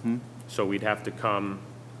building. So we'd have to come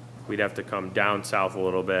down south a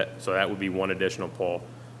little bit, so that would be 1 additional pole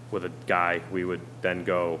with a guy. We would then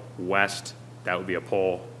go west, that would be a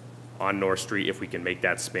pole on North Street if we can make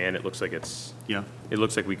that span. It looks like Yeah. it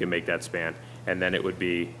looks like we can make that span. And then it would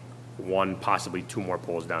be 1, possibly 2 more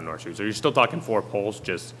poles down North Street. So you're still talking 4 poles,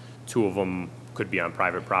 just 2 of them could be on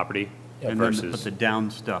private property And then, but versus. the down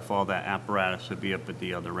stuff, all that apparatus would be up at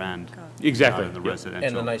the other end. Exactly, Not in the yeah. residential.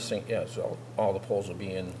 And the nice thing, yeah, so all the poles will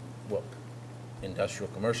be in, well,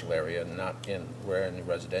 industrial, commercial area, not in where any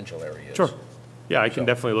residential area is. Sure. Yeah, I can So-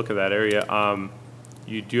 definitely look at that area.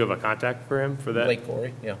 Do you have a contact for him for that? Blake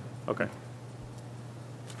Corey, yeah, Okay.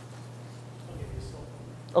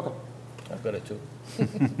 Okay. I've got it too.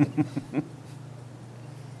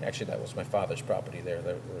 Actually, that was my father's property there,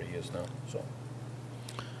 where he is now, so.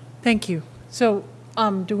 Thank you. So,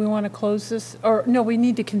 do we want to close this, or, no, we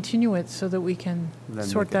need to continue it so that we can Then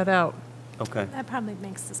sort make it- that out. Okay. That probably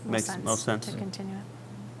makes this more Makes sense. most sense. To continue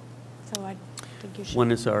it. So I think you should.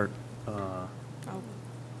 When is our, oh,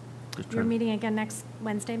 just You're trying- meeting again next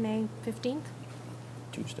Wednesday, May 15th?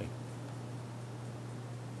 Tuesday.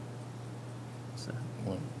 what's that?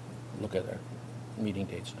 Well, look at our meeting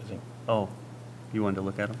dates, I think, Oh, you wanted to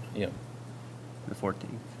look at them? yeah, The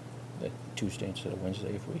 14th? that Tuesday instead of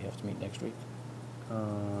Wednesday if we have to meet next week.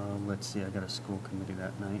 Let's see, I got a school committee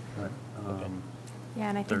that night, but, Okay. Yeah,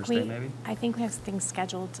 and I think Thursday, maybe? I think we have things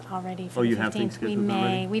scheduled already for Oh, the 15th. you have things scheduled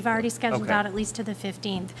already? We've already scheduled Okay. out at least to the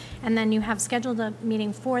 15th. And then you have scheduled a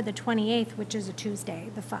meeting for the 28th, which is a Tuesday,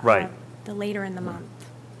 Right. the later in the month.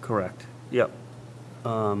 correct, yep.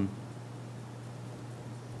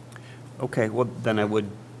 Okay, well, then I would,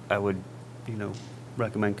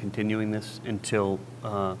 recommend continuing this until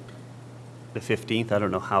the 15th. I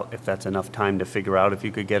don't know if that's enough time to figure out if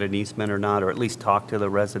you could get an easement or not, or at least talk to the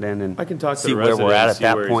resident and I can talk to see the where resident we're at and at see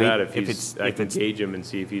that where he's point. at, I can it's gauge him and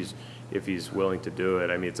see if he's willing to do it.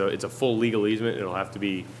 I mean, it's a full legal easement. It'll have to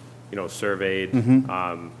be, surveyed,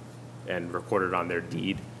 and recorded on their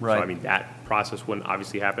deed. So, I Right. mean, that process wouldn't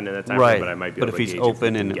obviously happen in that time, right, but I might be but able if to he's gauge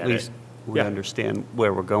open we and can at get least it. we Yeah. understand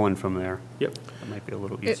where we're going from there, Yep. that might be a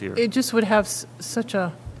little It easier. it just would have such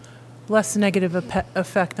a less negative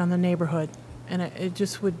effect on the neighborhood, and it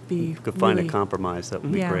just would be Could find a really- compromise, that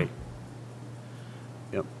would be Yeah. great.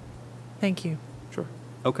 Yep, Thank you. Sure.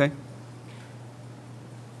 okay.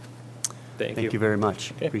 Thank Thank you you. very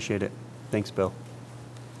much. Okay. Appreciate it. Thanks, Bill.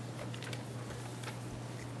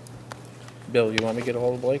 Bill, you want me to get a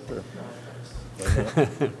hold of Blake, or?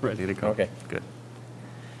 Ready to go? Okay. Good.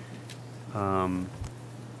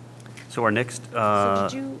 So our next, So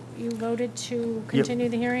did you voted to continue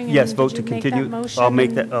the hearing? and yes, vote to did you make continue. that motion I'll make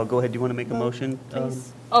and that, go ahead, do you want to make a vote, motion?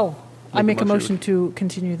 please? Oh, I Make make a a motion. motion to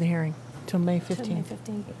continue the hearing till May To May 15th.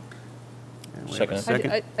 15th. And we have a Second.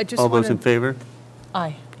 Second. I just All those in wanted- favor?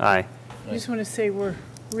 Aye. Aye. I just want to say we're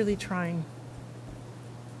really trying.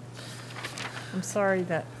 I'm sorry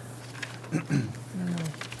that,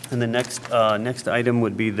 And the next item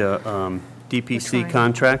would be the DPC trying.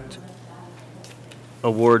 contract.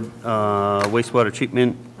 Award wastewater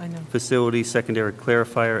treatment I know. facility, secondary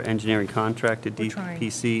clarifier, engineering contract to We're trying.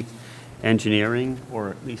 DPC engineering, or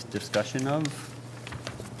at least discussion of,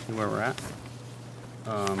 where we're at.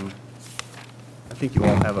 I think you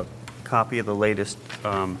all have a copy of the latest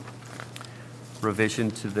revision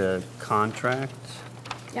to the contract.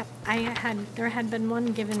 Yep, there had been one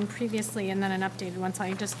given previously and then an updated one, so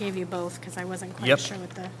I just gave you both because I wasn't quite Yep. sure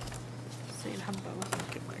what so you'd have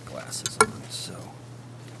both. Get my glasses on, so.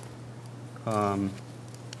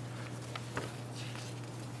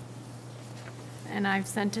 And I've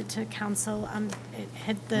sent it to council. It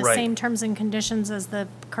had the Right. same terms and conditions as the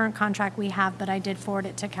current contract we have, but I did forward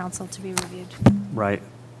it to council to be reviewed. Right.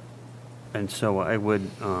 And so I would,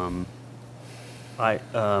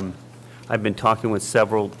 I've been talking with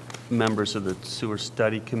several members of the sewer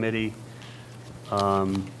study committee,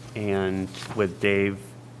 and with Dave,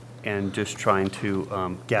 and just trying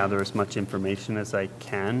to gather as much information as I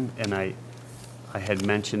can. And I had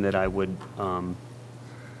mentioned that I would, I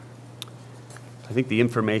think the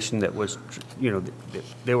information that was,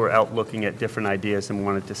 they were out looking at different ideas and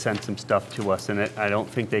wanted to send some stuff to us, and I don't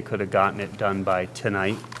think they could have gotten it done by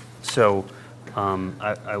tonight. So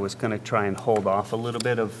I was going to try and hold off a little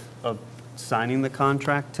bit of signing the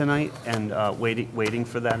contract tonight and waiting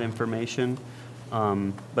for that information. But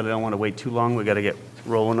I don't want to wait too long. We got to get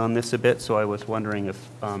rolling on this a bit. So I was wondering if,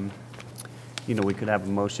 we could have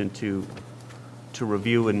a motion to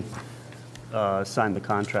review and sign the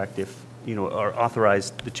contract if, or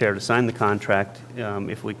authorize the chair to sign the contract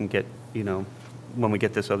if we can get, when we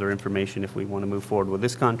get this other information, if we want to move forward with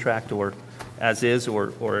this contract or as is,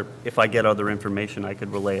 or if I get other information, I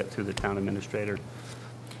could relay it to the town administrator.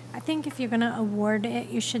 I think if you're going to award it,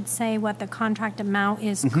 you should say what the contract amount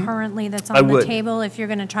is currently that's I on the would. table, if you're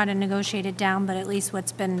going to try to negotiate it down, but at least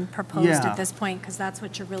what's been proposed Yeah. at this point, because that's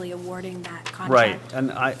what you're really awarding that contract. Right,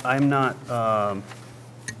 and I'm not, I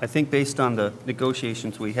think based on the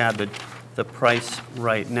negotiations we had, the price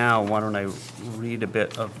right now, why don't I read a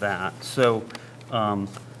bit of that? So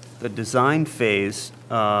the design phase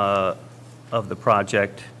of the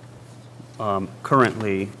project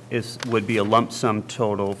currently would be a lump sum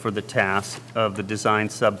total for the task of the design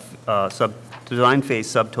design phase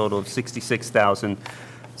subtotal of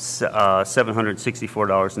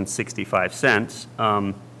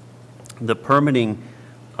 $66,764.65. The permitting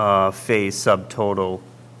phase subtotal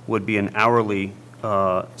would be an hourly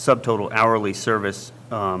subtotal hourly service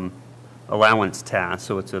allowance task.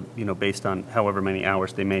 So it's based on however many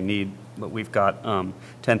hours they may need. But we've got $10,000,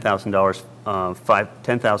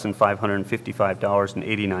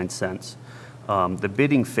 $10,555.89. The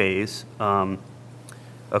bidding phase,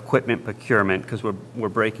 equipment procurement, because we're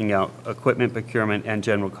breaking out equipment procurement and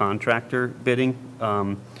general contractor bidding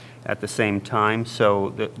at the same time. So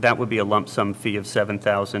that would be a lump sum fee of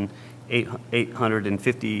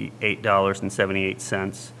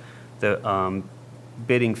 $7,858.78. The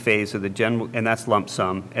bidding phase of the general, and that's lump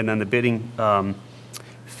sum, and then the bidding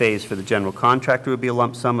phase for the general contractor would be a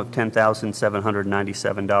lump sum of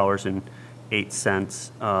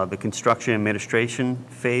 $10,797.08. The construction administration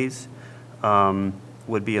phase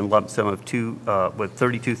would be a lump sum of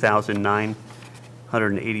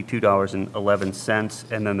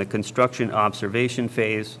 $32,982.11, and then the construction observation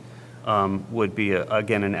phase would be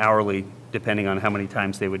again an hourly, depending on how many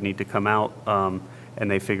times they would need to come out, and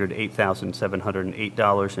they figured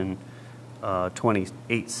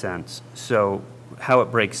 $8,708.28. So how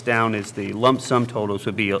it breaks down is the lump sum totals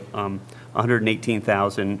would be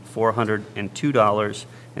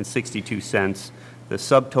 $118,402.62. The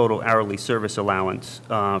subtotal hourly service allowance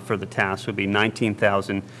for the task would be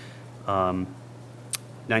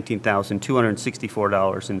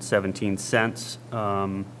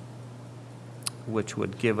 $19,264.17, which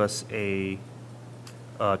would give us a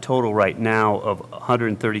total right now of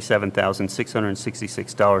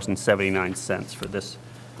 $137,666.79 for this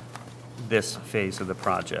phase of the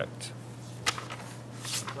project.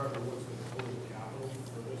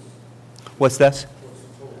 What's this?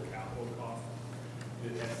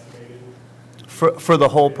 For the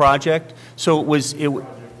whole project? So this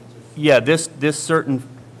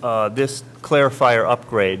clarifier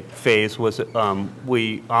upgrade phase was,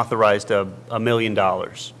 we authorized $1 million.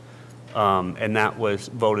 And that was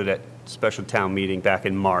voted at special town meeting back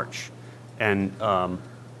in March. And,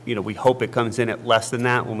 we hope it comes in at less than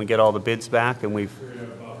that when we get all the bids back, and we've.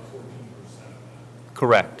 About 14% of that.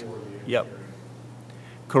 Correct. Yep.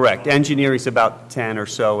 Correct. Engineering's about 10 or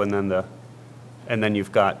so, and then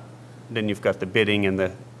you've got the bidding and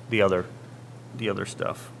the other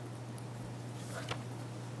stuff.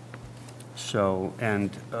 So,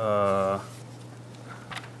 and,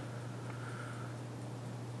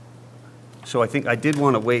 so I think I did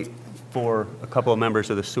want to wait for a couple of members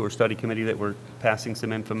of the sewer study committee that were passing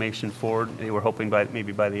some information forward. They were hoping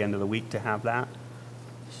maybe by the end of the week to have that.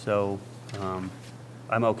 So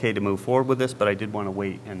I'm okay to move forward with this, but I did want to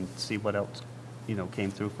wait and see what else,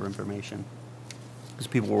 came through for information. Because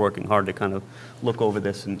people were working hard to kind of look over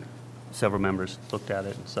this, and several members looked at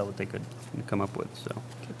it and saw what they could come up with, so.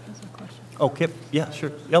 Kip has a question. Oh, Kip, yeah,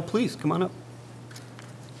 sure. Yeah, please, come on up.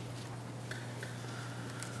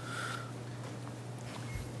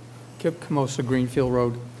 Kip Camosa, Greenfield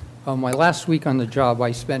Road. My last week on the job,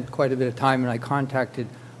 I spent quite a bit of time, and I contacted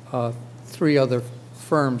 3 other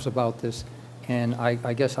firms about this, and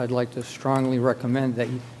I guess I'd like to strongly recommend that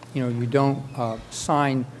you don't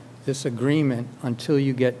sign this agreement until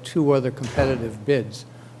you get 2 other competitive bids.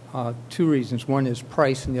 2 reasons. One is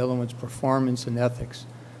price, and the other one's performance and ethics.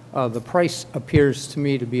 The price appears to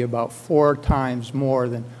me to be about 4 times more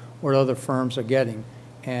than what other firms are getting,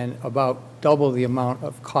 and about double the amount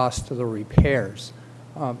of cost to the repairs.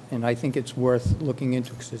 And I think it's worth looking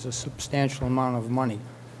into because it's a substantial amount of money.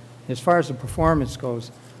 As far as the performance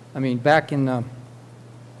goes, I mean, back in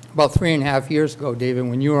about 3.5 years ago, David,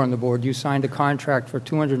 when you were on the board, you signed a contract for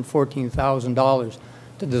 $214,000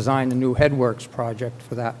 to design the new Headworks project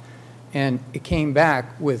for that. And it came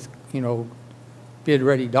back with,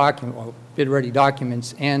 bid-ready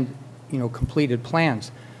documents and, completed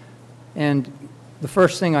plans. And the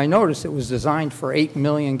first thing I noticed, it was designed for 8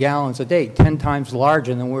 million gallons a day, 10 times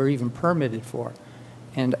larger than we're even permitted for.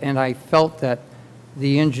 And I felt that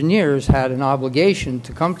the engineers had an obligation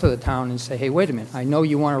to come to the town and say, hey, wait a minute, I know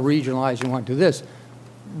you want to regionalize, you want to do this,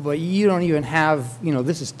 but you don't even have,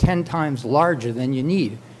 this is 10 times larger than you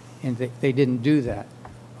need. And they didn't do that.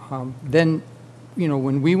 Then,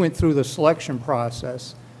 when we went through the selection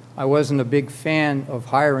process, I wasn't a big fan of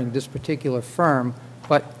hiring this particular firm,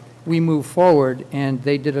 but we moved forward, and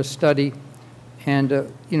they did a study, and,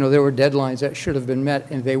 there were deadlines that should have been met,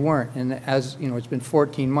 and they weren't. And as, it's been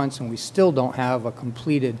 14 months, and we still don't have a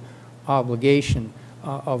completed obligation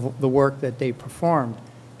of the work that they performed.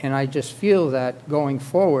 And I just feel that going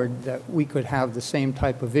forward, that we could have the same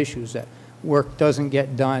type of issues, that work doesn't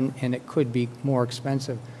get done, and it could be more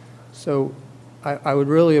expensive. So I would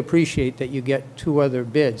really appreciate that you get 2 other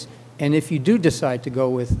bids. And if you do decide to go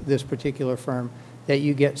with this particular firm, that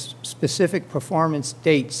you get specific performance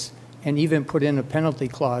dates and even put in a penalty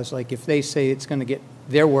clause, like if they say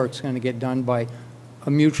their work's going to get done by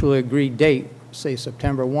a mutually agreed date, say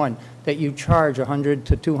September 1, that you charge $100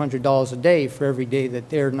 to $200 a day for every day that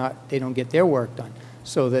they don't get their work done,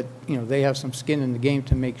 so that they have some skin in the game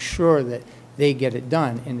to make sure that they get it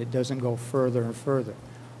done and it doesn't go further and further.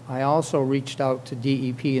 I also reached out to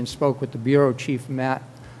DEP and spoke with the Bureau Chief Matt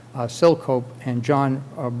Silcope and John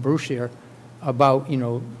Brushier about,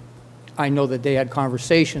 I know that they had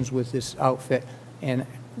conversations with this outfit and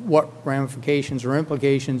what ramifications or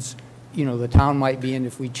implications, the town might be in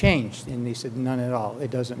if we changed. And they said, none at all.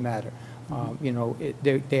 It doesn't matter.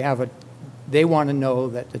 They want to know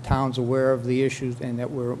that the town's aware of the issues and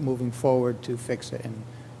that we're moving forward to fix it. And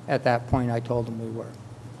at that point, I told them we were.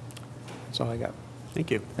 That's all I got. Thank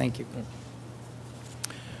you. Thank you.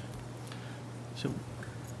 So,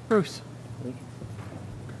 Bruce?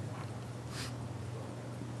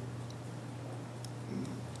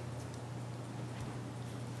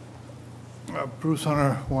 Bruce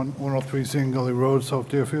Hunter, 103 Sand Gully Road, South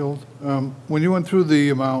Deerfield. When you went through the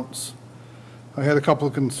amounts, I had a couple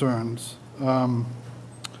of concerns. You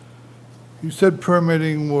said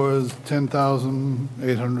permitting was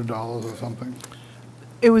 $10,800 or something.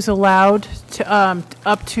 It was allowed to,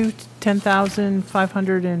 up to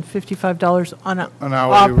 $10,555 on an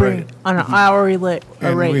hourly rate. On an hourly rate.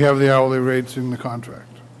 And we have the hourly rates in the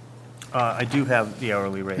contract. I do have the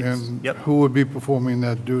hourly rates. And Yep. who would be performing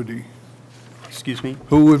that duty? Excuse me?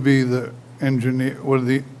 Who would be the engineer,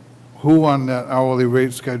 who on that hourly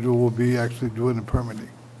rate schedule will be actually doing the permitting?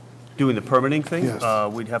 Doing the permitting thing? Yes.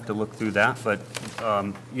 We'd have to look through that, but,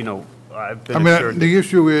 I've been I mean, assured. the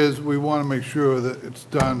issue is, we want to make sure that it's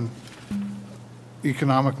done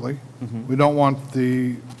economically. We don't want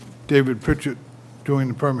the David Pritchett doing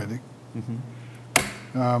the permitting.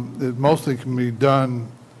 It mostly can be done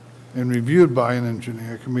and reviewed by an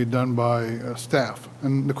engineer, can be done by staff.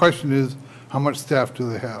 And the question is, how much staff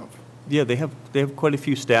do they have? Yeah, they have quite a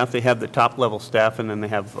few staff. They have the top-level staff, and then they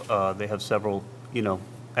have several,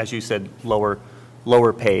 as you said, lower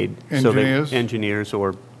lower paid. So they- Engineers? Engineers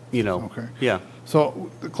or, Okay. yeah. So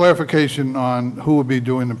the clarification on who would be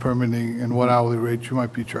doing the permitting and what hourly rates you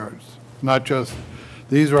might be charged. Not just,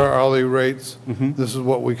 these are our hourly rates, this is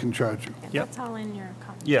what we can charge you. Yep. That's all in your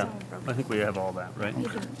comments. Yeah, I think we have all that, right?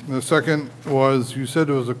 The second was, you said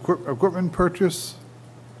it was equipment purchase?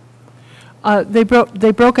 They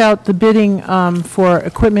broke out the bidding for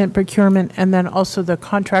equipment procurement and then also the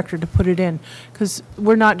contractor to put it in. Because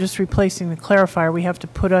we're not just replacing the clarifier, we have to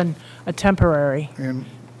put on a temporary. And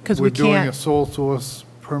 'Cause we we're doing a can't- sole source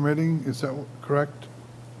permitting, is that correct?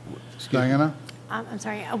 Diana? I'm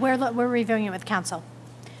sorry, we're reviewing it with council.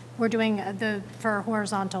 We're doing for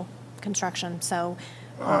horizontal construction, so,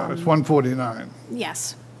 It's 149.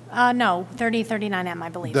 yes. No, 3039M, I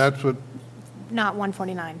believe. That's what, Not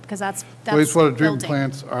 149, because that's wastewater treatment building.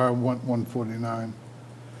 plants are 149.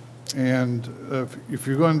 And if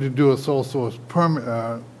you're going to do a sole source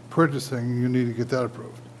purchasing, you need to get that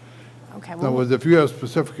approved. Okay, In other well, words, if you have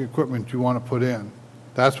specific equipment you want to put in,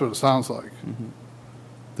 that's what it sounds like.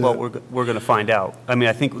 Well, we're going to find out. I mean,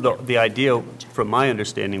 I think the idea, from my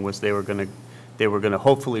understanding, was they were going to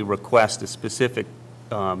hopefully request a specific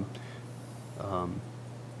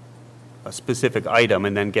item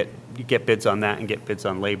and then get bids on that and get bids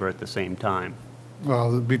on labor at the same time.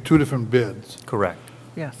 Well, there'd be two different bids. Correct.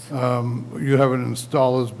 Yes. You have an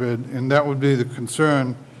installer's bid, and that would be the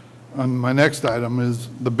concern on my next item is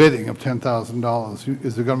the bidding of $10,000.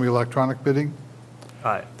 Is it going to be electronic bidding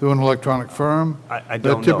through an electronic firm? I don't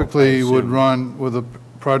know. That typically I would assume. run with a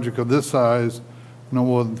project of this size, no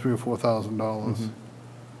more than $3,000 or $4,000.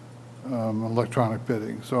 Electronic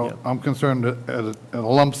bidding. So Yep. I'm concerned at a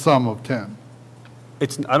lump sum of 10.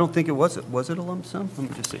 I don't think it was it a lump sum? Let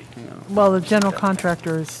me just see. Hang on. Well, the general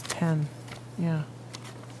contractor is 10, yeah.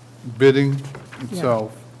 Bidding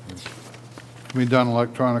itself can be done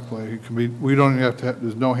electronically. It can be, we don't even have to,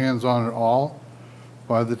 there's no hands-on at all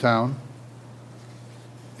by the town.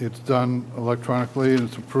 It's done electronically and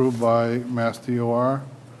it's approved by Mass DOR.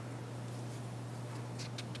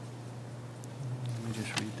 Let me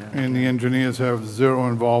just read that. And the engineers have zero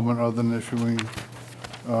involvement other than issuing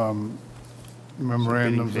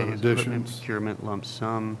memorandums Bidding and phase, equipment additions. Procurement lump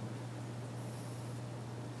sum.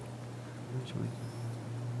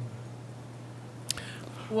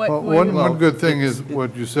 Well, one good thing is,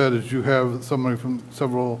 what you said, is you have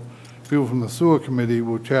several people from the sewer committee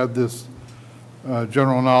which have this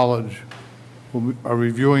general knowledge, are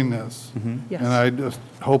reviewing this. Yes. And I just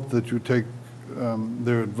hope that you take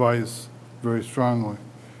their advice very strongly.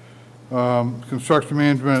 Construction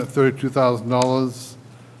management at $32,000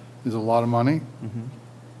 is a lot of money.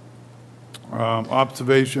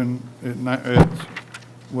 Observation at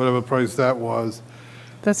whatever price that was,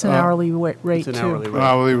 That's an hourly rate, It's too. an hourly an rate.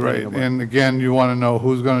 hourly depending rate. on what- And again, you want to know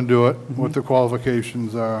who's going to do it, what the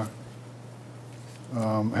qualifications are.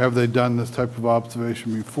 Have they done this type of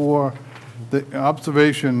observation before? The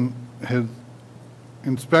observation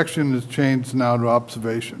inspection has changed now to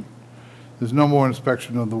observation. There's no more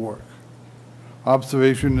inspection of the work.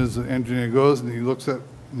 Observation is the engineer goes and he looks at,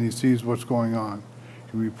 and he sees what's going on.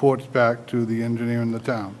 He reports back to the engineer in the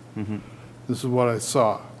town. This is what I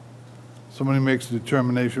saw. Somebody makes a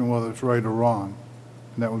determination whether it's right or wrong,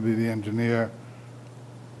 and that would be the engineer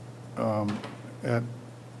at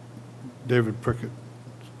David Prickett's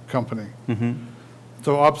company.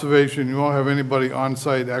 So observation, you won't have anybody on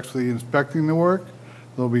site actually inspecting the work.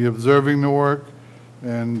 They'll be observing the work,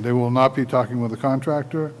 and they will not be talking with the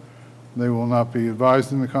contractor. They will not be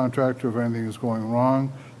advising the contractor if anything is going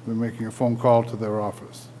wrong. They're making a phone call to their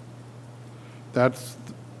office. That's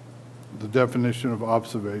the definition of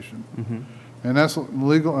observation. And that's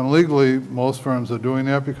legal, and legally, most firms are doing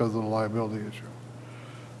that because of the liability issue.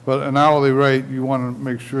 But an hourly rate, you want to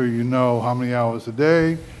make sure you know how many hours a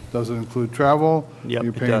day, does it include travel? Yep,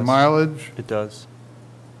 You're it paying does. mileage? It does.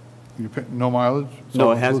 You pay, no mileage? It's No,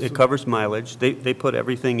 all it inclusive? covers mileage. They put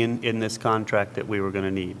everything in this contract that we were going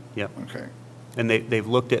to need. Yep. Okay. And they've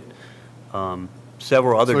looked at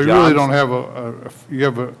several other So jobs. you really don't have you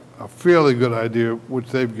have a fairly good idea which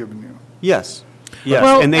they've given you. Yes, yes.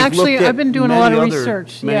 Well, And they've actually, looked at I've been doing a lot of many other-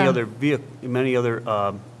 research, Many yeah.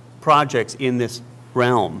 other projects in this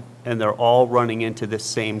realm, and they're all running into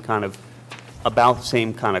this about the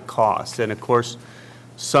same kind of cost. And of course,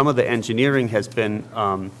 some of the engineering has been,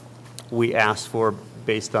 we asked for,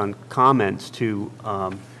 based on comments, to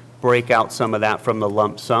break out some of that from the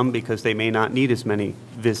lump sum because they may not need as many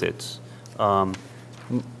visits.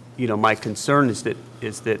 My concern is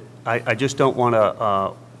that I just don't want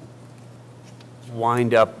to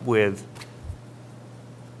wind up with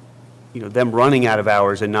them running out of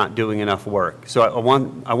hours and not doing enough work. So I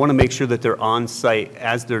want to make sure that they're on site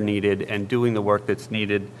as they're needed and doing the work that's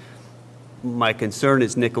needed. My concern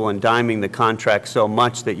is nickel and diming the contract so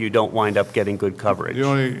much that you don't wind up getting good coverage. The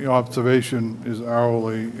only observation is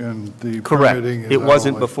hourly, and the Correct. permitting is It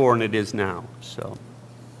wasn't hourly. before and it is now, so.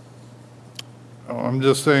 I'm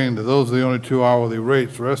just saying that those are the only 2 hourly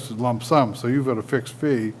rates, the rest is lump sum, so you've got a fixed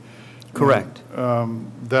fee. Correct.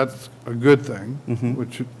 That's a good thing,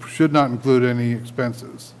 which should not include any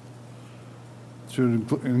expenses.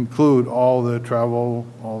 Should include all the travel,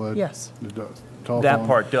 all that. Yes. It does. That Telephone.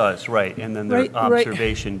 part does, right, and then the Right, right.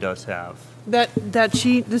 observation does have. That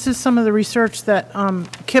sheet, this is some of the research that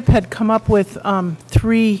Kip had come up with,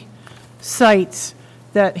 3 sites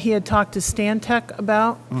that he had talked to Stantec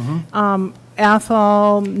about.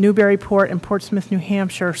 Athol, Newburyport, and Portsmouth, New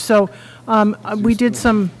Hampshire. So we did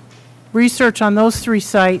some research on those 3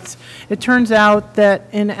 sites. It turns out that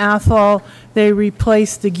in Athol, they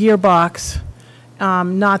replaced the gearbox,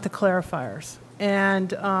 not the clarifiers.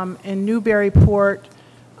 And in Newburyport,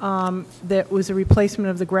 that was a replacement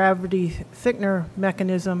of the gravity thickener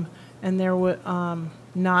mechanism, and there was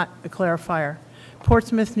not a clarifier.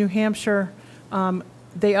 Portsmouth, New Hampshire,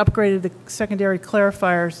 they upgraded the secondary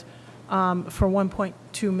clarifiers for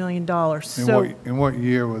 $1.2 million. In what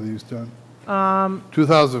year were these done?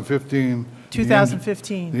 2015.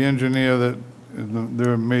 2015. The engineer that,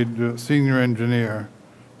 their senior engineer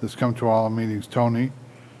that's come to all the meetings, Tony,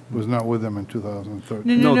 was not with them in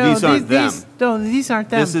 2013. No, these aren't them. No, these aren't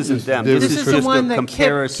them. This isn't them. This This This is is the just one a that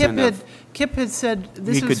comparison of, Kip had said, he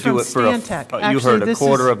this could was from do it for Stantec. you heard a this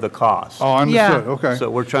quarter is- of the cost. Oh, understood, okay. So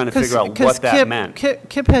we're trying to 'cause- figure out 'cause what that Kip- meant.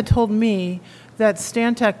 Kip had told me that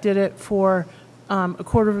Stantec did it for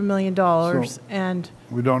 $250,000, So- and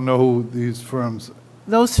We don't know who these firms,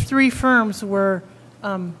 those 3 firms were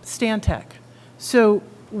Stantec. So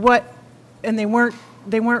what, and they weren't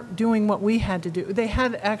doing what we had to do. They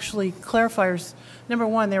had actually clarifiers. Number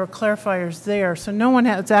one, there were clarifiers there, so no one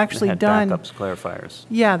has actually Had done. backups, clarifiers.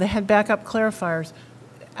 Yeah, they had backup clarifiers.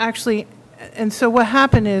 Actually, and so what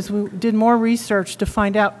happened is we did more research to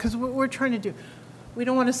find out, because what we're trying to do, we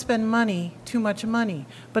don't want to spend money, too much money,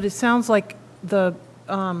 but it sounds like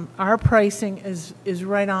our pricing is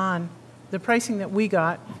right on. The pricing that we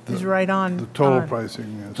got is right on. the total our- pricing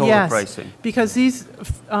is. Total Yes, pricing. because these,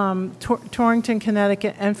 Torrington,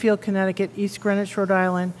 Connecticut, Enfield, Connecticut, East Greenwich, Rhode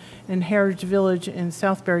Island, and Heritage Village in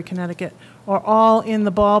Southbury, Connecticut, are all in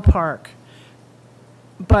the ballpark.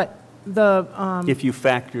 But the, If you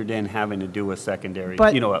factored in having to do a secondary,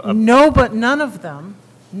 but a but none of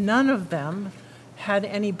them had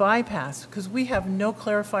any bypass, because we have no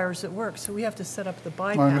clarifiers that work, so we have to set up the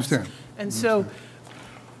bypass. I understand. And so,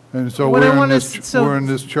 And so What I where in wanna this, s- so- where in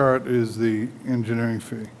this chart is the engineering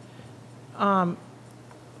fee? I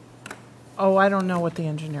don't know what the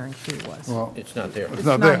engineering fee was. Well, It's not there. it's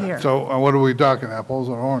not not there. here. So what are we talking, apples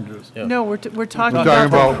or oranges? Yeah. No, we're talking We're talking about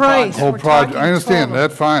the about price. whole We're project. talking I understand, total.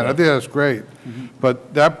 that's fine, I think that's great.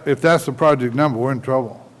 But that, if that's the project number, we're in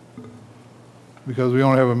trouble. Because we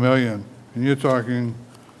only have $1 million, and you're talking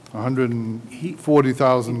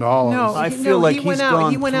 $140,000. No, I he- feel no, like he went he's out.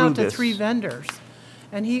 gone He went through out to this. 3 vendors,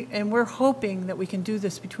 and we're hoping that we can do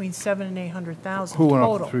this between 700,000 and 800,000 Who went up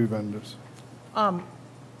total. to 3 vendors?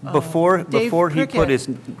 Before Dave he put Prickett. his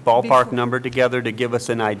ballpark Before- number together to give us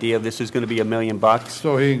an idea of this is going to be $1 million,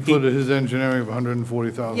 So he included his engineering of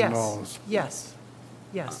 $140,000. Yes.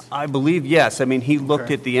 I believe, yes. I mean, he looked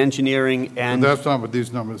Okay. at the engineering And and, that's not what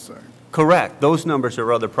these numbers say. correct, those numbers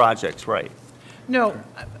are other projects, right? No, All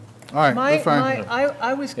right, my, that's fine.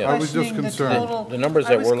 I was Yeah. I was just questioning the concerned. total. The numbers I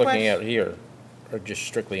that was we're looking at question- here are just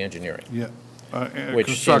strictly engineering, Yeah. And which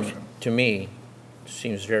construction. to me,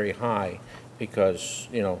 seems very high, because,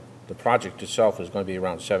 the project itself is going to be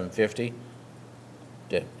around 750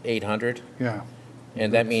 to 800, Yeah,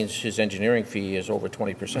 and that means his engineering fee is over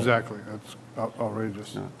 20%. exactly, that's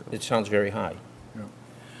outrageous. It sounds very high. Yeah.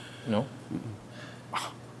 No?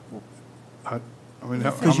 I mean,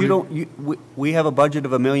 how Because many- we have a budget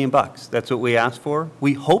of $1 million. That's what we asked for.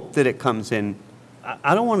 We hope that it comes in,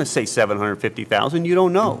 I don't want to say 750,000, you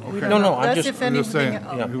don't know. We No, don't no, know. I'm That's just- if I'm just anything,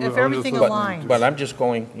 saying, yeah. if I'm just everything listening. aligns. But I'm just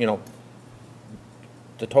going,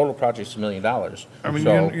 the total project's $1 million. I mean,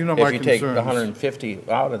 So you know my if you take concerns. 150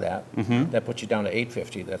 out of that, that puts you down to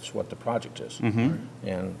 850, that's what the project is.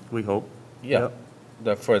 And, We hope. yeah,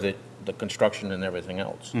 Yep. for the construction and everything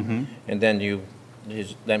else. And then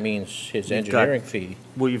that means his You've got- engineering fee,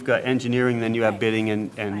 Well, you've got engineering, then you have bidding,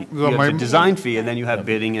 and you Well, have my- the design fee, and then you have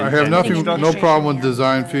bidding and I have and nothing, construction. no problem with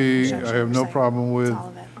design fee, I Construction have no site. problem with It's all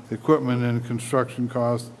of it. equipment and construction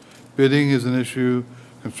costs. Bidding is an issue,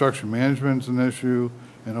 construction management's an issue,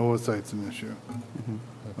 and oversight's an issue.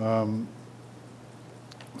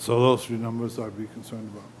 So those three numbers I'd be concerned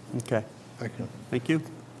about. Okay, Thank you. thank you.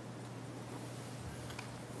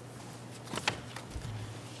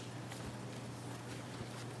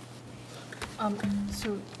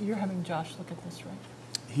 So you're having Josh look at this, right?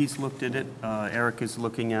 He's looked at it. Eric is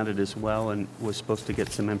looking at it as well and was supposed to get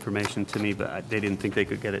some information to me, but they didn't think they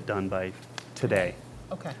could get it done by today.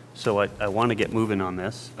 Okay. So I want to get moving on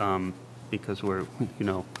this because we're,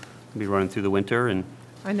 be running through the winter, and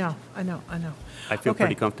I know. I feel Okay.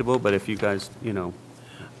 pretty comfortable, but if you guys,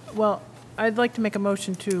 Well, I'd like to make a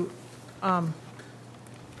motion to, I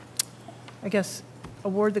guess,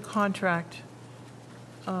 award the contract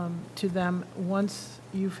to them once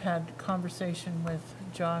you've had conversation with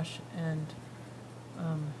Josh and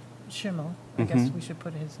Schimmel. I guess we should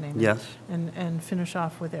put his name in. Yes. And finish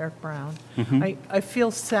off with Eric Brown. I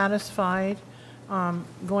feel satisfied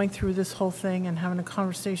going through this whole thing and having a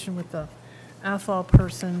conversation with the Athol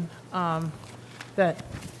person that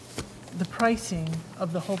the pricing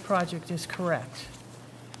of the whole project is correct.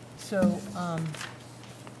 So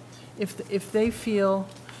if they feel,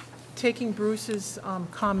 taking Bruce's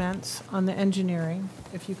comments on the engineering,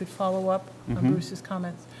 if you could follow up on Bruce's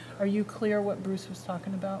comments, are you clear what Bruce was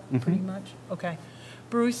talking about, pretty much? Okay.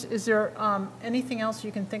 Bruce, is there anything else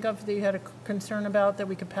you can think of that you had a concern about that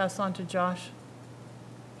we could pass on to Josh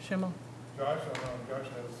Schimmel? Josh, I don't know, Josh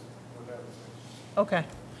has what that is. Okay.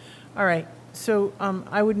 All right. So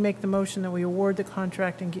I would make the motion that we award the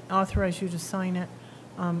contract and authorize you to sign it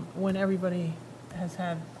when everybody has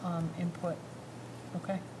had input.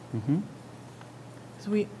 Okay?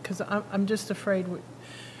 Because I'm just afraid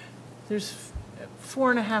there's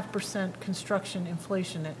 4.5% construction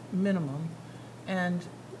inflation at minimum, and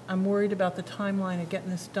I'm worried about the timeline of getting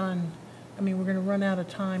this done. I mean, we're going to run out of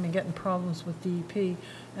time and get in problems with DEP,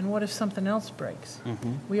 and what if something else breaks?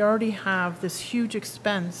 We already have this huge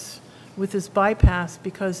expense with this bypass,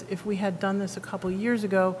 because if we had done this a couple years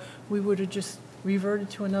ago, we would have just reverted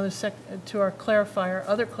to to our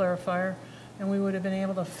other clarifier, and we would have been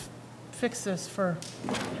able to fix this for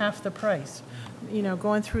half the price.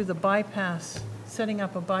 Going through the bypass, setting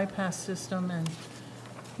up a bypass system and,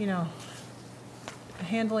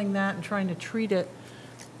 handling that and trying to treat it,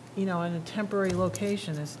 in a temporary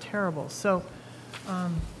location is terrible. So I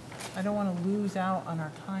don't want to lose out on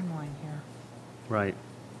our timeline here. right.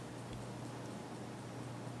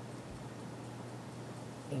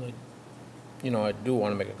 And I do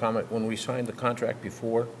want to make a comment. When we signed the contract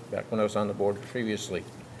before, back when I was on the board previously,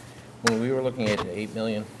 when we were looking at 8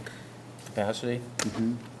 million capacity,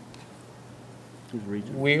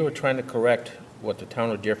 we were trying to correct what the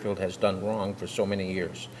town of Deerfield has done wrong for so many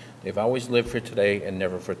years. They've always lived for today and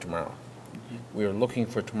never for tomorrow. We were looking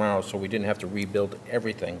for tomorrow so we didn't have to rebuild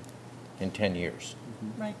everything in 10 years.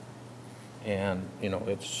 Right. And,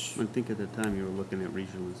 it's, I think at the time you were looking at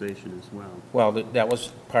regionalization as well. well, that was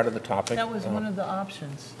part of the topic. That was one of the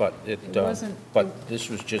options. But It wasn't- but this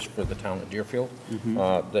was just for the town of Deerfield.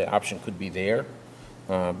 The option could be there,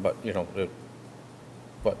 but,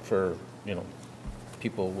 but for,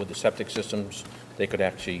 people with the septic systems, they could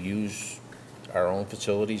actually use our own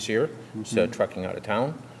facilities here instead of trucking out of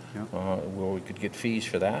town, Yeah. where we could get fees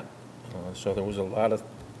for that. So there was a lot of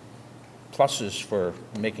pluses for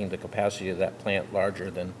making the capacity of that plant larger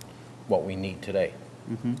than what we need today.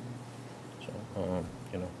 So,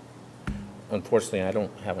 unfortunately, I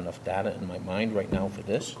don't have enough data in my mind right now for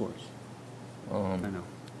this. Of course. I know.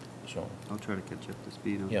 So, I'll try to catch up to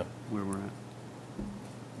speed on Yeah. where we're at.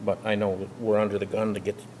 but I know that we're under the gun to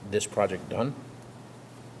get this project done.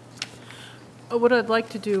 What I'd like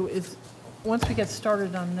to do is, once we get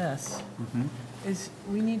started on this, is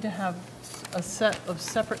we need to have a set of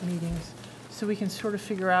separate meetings so we can sort of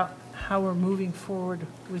figure out how we're moving forward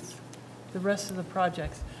with the rest of the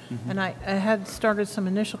projects. And I had started some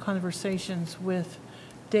initial conversations with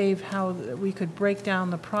Dave, how we could break down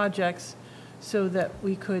the projects so that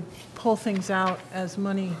we could pull things out as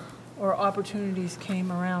money or opportunities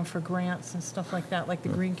came around for grants and stuff like that, like the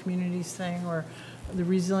Green Communities thing or the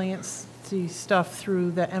resiliency stuff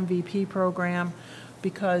through the MVP program,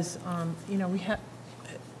 because, we have,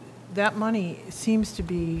 that money seems to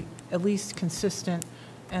be at least consistent,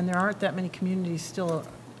 and there aren't that many communities still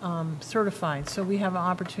certified. So we have an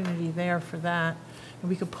opportunity there for that, and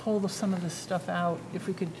we could pull some of this stuff out. If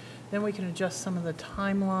we could, then we can adjust some of the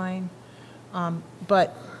timeline.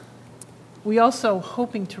 But we also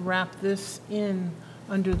hoping to wrap this in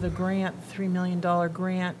under the grant, $3 million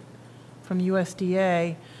grant from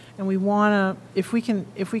USDA, and we want to, if we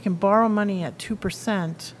can borrow money at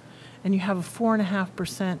 2%, and you have a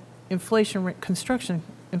 4.5% inflation rate, construction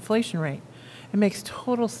inflation rate, it makes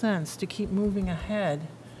total sense to keep moving ahead,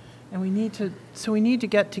 and we need to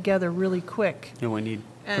get together really quick. And we need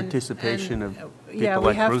And- participation of yeah, people we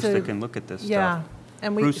like have Bruce to- that can look at this Yeah, stuff.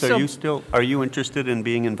 and we, Bruce, are you interested in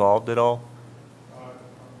being involved at all?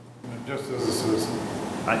 Just as a citizen.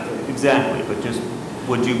 Exactly, but just,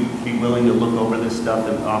 would you be willing to look over this stuff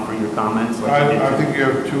and offer your comments? I think you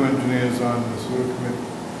have 2 engineers on the sewer committee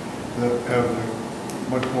that have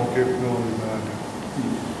much more capability than I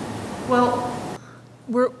do. Well,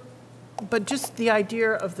 but just the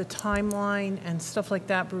idea of the timeline and stuff like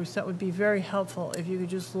that, Bruce, that would be very helpful if you could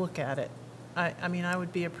just look at it. I mean, I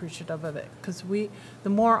would be appreciative of it, because the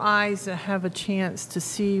more eyes that have a chance to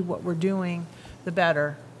see what we're doing, the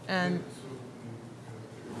better. And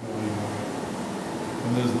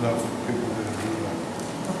And there's enough people there to do that.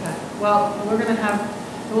 okay, well,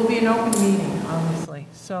 it will be an open meeting, obviously,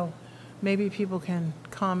 so maybe people can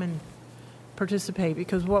come and participate,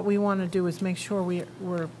 because what we want to do is make sure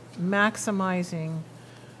we're maximizing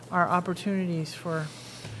our opportunities for,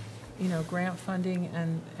 grant funding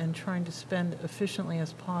and trying to spend efficiently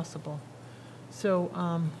as possible. So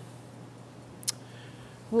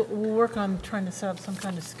we'll work on trying to set up some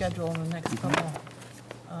kind of schedule in the next couple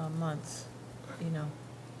months,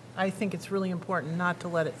 I think it's really important not to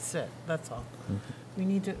let it sit, that's all. We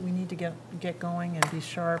need to get going and be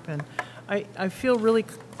sharp, and I feel really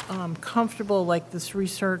comfortable, like this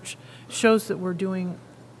research shows that we're doing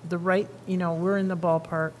the right, we're in the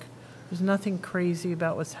ballpark. There's nothing crazy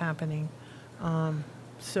about what's happening.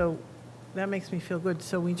 So that makes me feel good.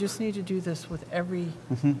 So we just need to do this with every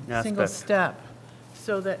single Aspect. step,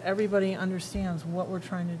 so that everybody understands what we're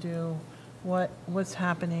trying to do, what's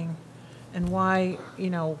happening, and why,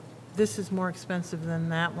 this is more expensive than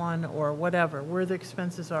that one, or whatever, where the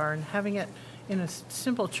expenses are, and having it in a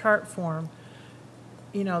simple chart form.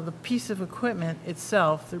 The piece of equipment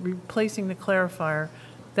itself, the replacing the clarifier,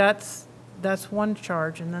 that's one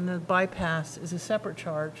charge, and then the bypass is a separate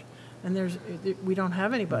charge, and we don't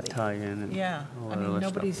have anybody. Tie in and Yeah, all I that mean, other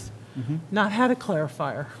stuff. nobody's not had a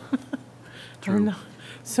clarifier. True.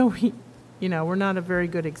 So we're not a very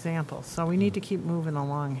good example, so we need to keep moving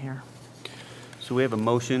along here. So we have a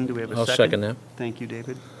motion, do we have a second? I'll second that. Thank you,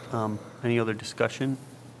 David. Any other discussion?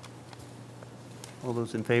 All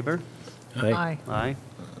those in favor? Aye. Aye.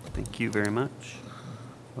 Thank you very much.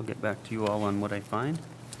 I'll get back to you all on what I find.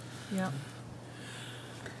 Yeah.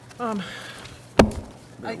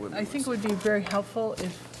 I think it would be very helpful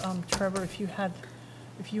if, Trevor, if you had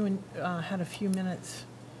a few minutes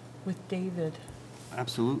with David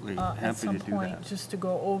Absolutely, at happy some to do point, that. just to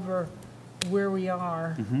go over where we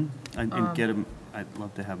are. And get him, I'd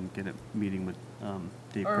love to have him get a meeting with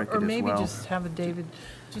Dave Prickett as well. Or maybe just have a David,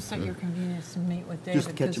 just at your convenience, to meet with David.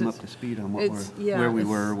 Just catch him up to speed on what where we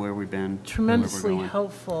were, where we've been, and Tremendously where we're going.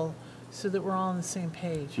 helpful, so that we're all on the same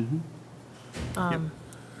page. Yep,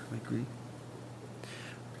 I agree.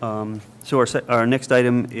 So our next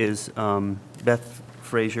item is Beth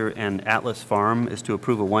Fraser and Atlas Farm is to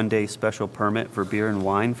approve a one-day special permit for beer and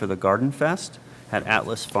wine for the Garden Fest at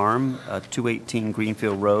Atlas Farm, 218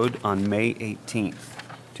 Greenfield Road on May 18th,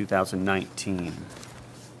 2019.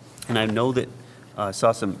 And I know that I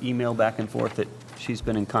saw some email back and forth that she's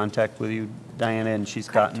been in contact with you, Diana, and she's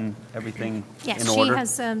gotten everything Yes, in she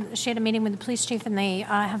order? she had a meeting with the police chief, and they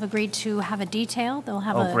have agreed to have a detail. They'll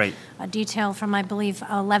have Oh, great. a detail from, I believe,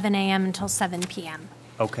 11 a.m. until 7 p.m.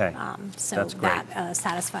 Okay, So that's great. that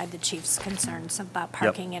satisfied the chief's concerns about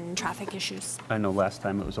parking and traffic issues. I know last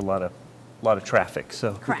time it was a lot of traffic,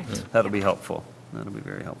 so. Correct. That'll be helpful. That'll be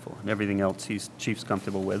very helpful. And everything else chief's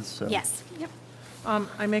comfortable with, so. Yes, yep.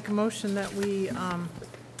 I make a motion that we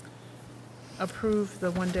approve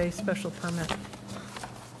the one-day special permit.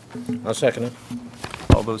 I'll second it.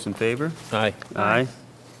 All those in favor? Aye. Aye.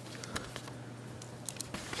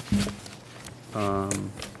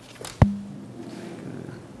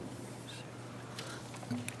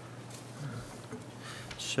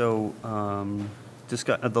 So,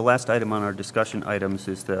 the last item on our discussion items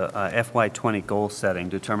is the FY20 goal setting,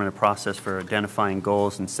 determine a process for identifying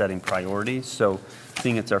goals and setting priorities. So,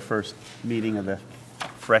 seeing it's our first meeting of the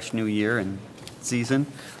fresh new year and season,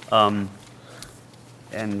 and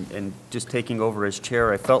just taking over as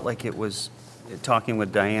chair, I felt like it was, talking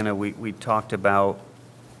with Diana, we talked about,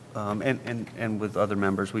 and with other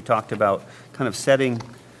members, we talked about kind of setting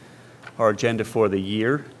our agenda for the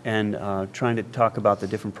year and trying to talk about the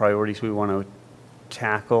different priorities we want to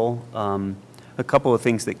tackle. A couple of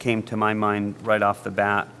things that came to my mind right off the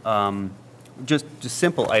bat, just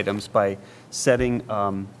simple items by setting,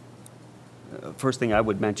 first thing I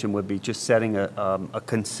would mention would be just setting a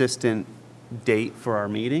consistent date for our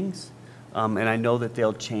meetings. And I know that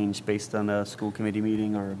they'll change based on a school committee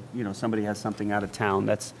meeting or, somebody has something out of town.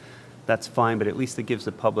 That's fine, but at least it gives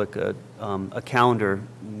the public a calendar.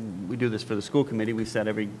 We do this for the school committee. We set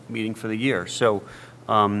every meeting for the year. So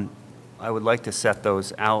I would like to set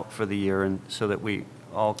those out for the year and so that we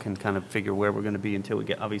all can kind of figure where we're going to be until we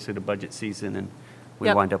get, obviously, the budget season and we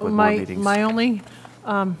Yep. wind up with more meetings. My only,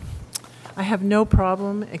 I have no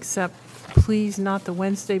problem, except please not the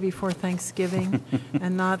Wednesday before Thanksgiving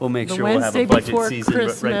and not the We'll make sure Wednesday we'll have a budget before season right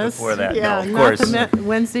Christmas. before that. No, Yeah, of not course. the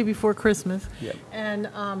Wednesday before Christmas. Yep. And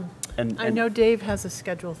And- I and- know Dave has a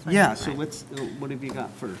schedule thing. Yeah, so let's, what have you got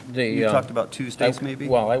for, The, you talked about Tuesdays maybe?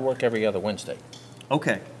 Well, I work every other Wednesday,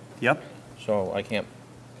 Okay, yep, so I can't,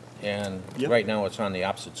 and Yep. right now it's on the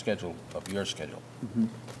opposite schedule of your schedule.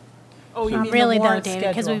 Oh, you Not mean the really though, warrant David,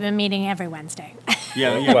 because schedule. we've been meeting every Wednesday.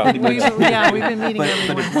 yeah, Well, pretty much. Yeah, we've been meeting But every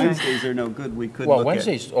if Wednesday. Wednesdays are no good, we could look Well, at.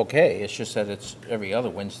 Wednesday's okay, it's just that it's every other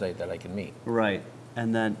Wednesday that I can meet. Right,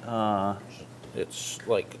 and then, It's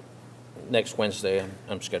like, next Wednesday,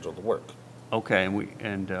 I'm scheduled to work. okay, and we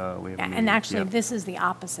have a meeting. And actually, Yep. this is the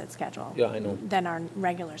opposite schedule. Yeah, I know. Than our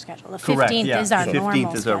regular schedule. The Correct, 15th yeah. is our The normal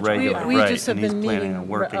 15th is our schedule. regular, We right, just have and he's been planning meeting on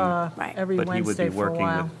working. Right. every But he would be Wednesday for a working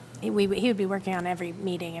while. with- He would be working on every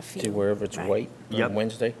meeting if he. See, wherever it's right. white Yep. on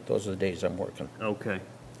Wednesday, those are the days I'm working. Okay.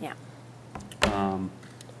 Yeah. I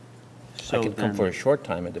So can come then- for a short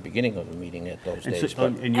time at the beginning of the meeting at those And so- days, but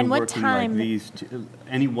and you're And what working like time- these,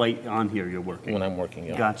 any white on here you're working? when I'm working,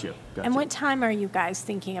 yeah. Gotcha, And what gotcha. time are you guys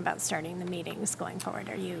thinking about starting the meetings going forward?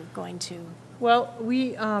 Are you going to? Well,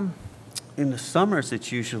 we, In the summers,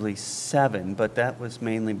 it's usually 7, but that was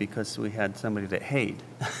mainly because we had somebody that hayed.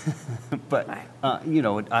 But, Right.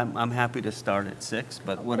 I'm happy to start at 6,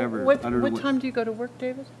 but whatever. what I don't know what time do you go to work,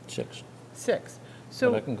 David? 6. 6. But I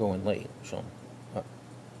So, can go in late, so,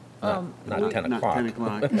 Um, not 10 Not o'clock. 10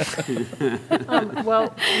 o'clock.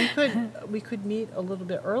 well, we could meet a little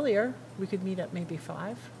bit earlier. We could meet at maybe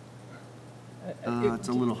 5. It's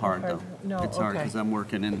a little hard, though. No, It's hard okay. because I'm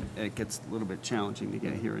working and it gets a little bit challenging to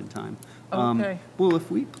get here in time. Okay. Well,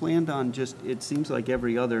 if we planned on just, it seems like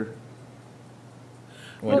every other,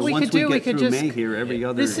 What we once could do, we get could through just. May here, every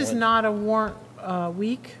other. This is not a warrant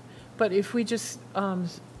week, but if we just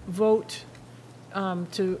vote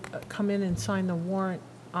to come in and sign the warrant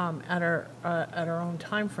at our own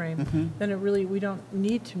timeframe, then it really, we don't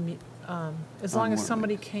need to meet, as On long as warrant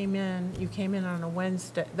somebody you came in on a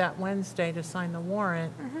Wednesday, that Wednesday to sign the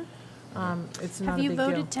warrant, it's not Have a you big deal.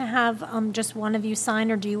 voted to have just one of you sign,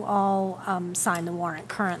 or do you all sign the warrant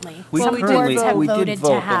currently? We Some currently, boards have we did voted to vote,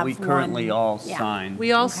 but have we currently one. all Yeah. sign.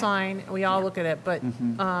 We all Okay. sign, we all look at it, but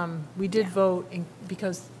we did Yeah. vote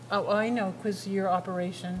because, I know, because your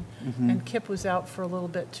operation, and Kip was out for a little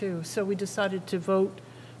bit too. So we decided to vote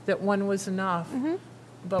that one was enough,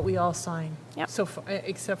 but we all signed. Yep. So,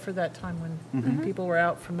 except for that time when people were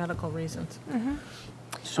out for medical reasons.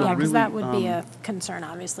 So Yeah, because really, that would be a concern,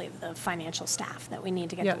 obviously, of the financial staff, that we need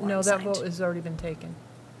to get Yeah, the no, warrant that signed. vote has already been taken.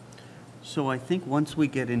 So I think once we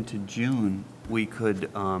get into June, we could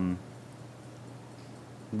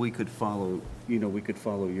follow, we could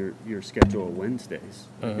follow your schedule of Wednesdays.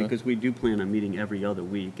 Because we do plan on meeting every other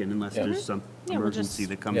week, and unless Yeah. there's some Yeah, we'll emergency just-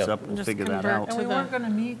 that comes Yeah. up, we'll Just figure that convert out. And To we the- weren't going to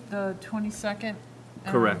meet the 22nd.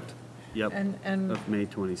 Correct, yep, And of May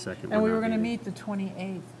 22nd. we we're were not going to meeting. meet the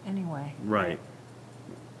 28th anyway. Right,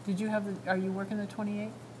 Did you have, are you working the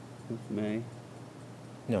 28th? of May,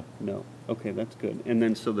 No, no, okay, that's good. And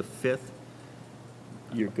then, so the 5th,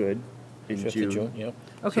 you're good in 5th June? of June, yep.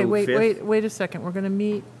 Okay, So wait, 5th? wait a second. We're going to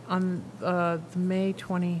meet on the May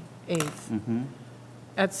 28th Mm-hmm,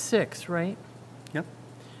 at 6, right? yep,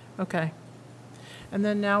 Okay. And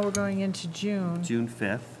then now we're going into June. June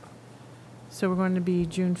 5th So we're going to be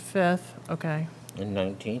June 5th, okay. And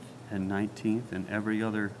 19th, and 19th, and every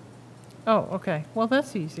other, Oh, okay. Well,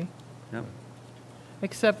 that's easy. yep.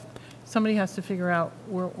 Except somebody has to figure out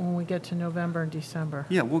when we get to November and December.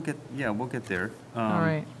 Yeah, we'll get there. All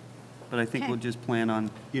right. But I think Okay. we'll just plan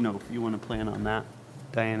on, if you want to plan on that,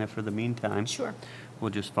 Diana, for the meantime. Sure. We'll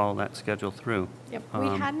just follow that schedule through. Yep. We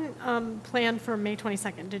hadn't planned for May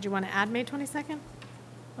 22nd. Did you want to add May 22nd?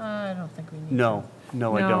 I don't think we need to. No,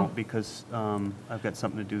 I No. don't, because I've got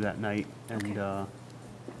something to do that night, and,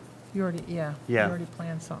 You already, yeah. Yeah. You already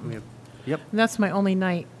planned something. yep, And that's my only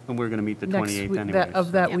night and we're going to meet the next 28th week, anyway.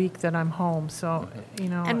 of that Yep. week that I'm home, so,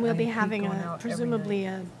 And we'll I be hate having going out every night. presumably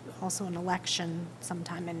also an election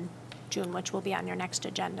sometime in June, which will be on your next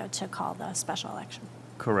agenda to call the special election.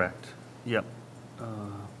 Correct, yep.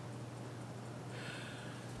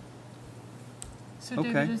 So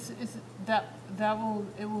Okay. David, is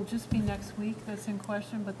it will just be next week that's in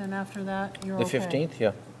question, but then after that, you're the okay? 15th,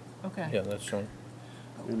 yeah, Okay. yeah, that's fine.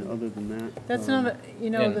 And other than that. That's another,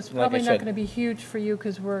 and that's like I probably not said- going to be huge for you,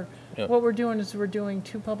 because Yeah. what we're doing is we're doing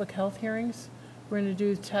 2 public health hearings. We're going to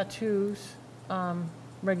do tattoos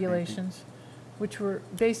regulations, which were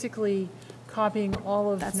basically copying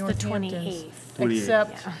all of That's the Northampton's. 28th. 28th.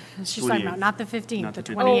 Except, Yeah, she's talking about not the 15th, Not the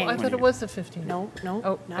the 28th. oh, I thought it was the 15th. Nope, Oh,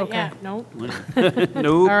 nope, not okay. yet, nope. All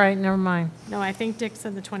Nope. right, never mind. No, I think Dick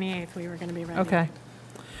said the 28th we were going to be ready. Okay.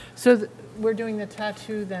 So we're doing the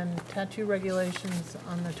tattoo regulations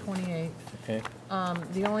on the 28th. Okay.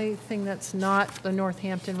 The only thing that's not the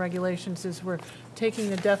Northampton regulations is we're taking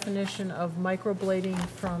the definition of microblading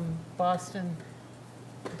from Boston's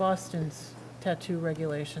tattoo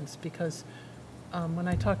regulations, because when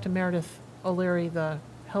I talked to Meredith O'Leary, the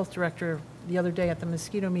health director, the other day at the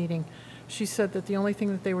mosquito meeting, she said that the only thing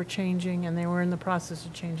that they were changing, and they were in the process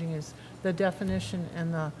of changing, is the definition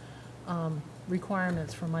and the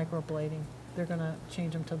requirements for microblading. They're going to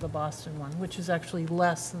change them to the Boston one, which is actually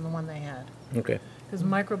less than the one they had. Okay. Because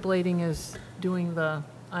microblading is doing the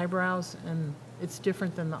eyebrows, and it's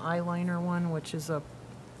different than the eyeliner one, which is a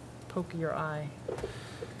poke your eye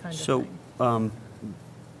kind of So, thing.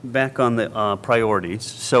 back on the priorities.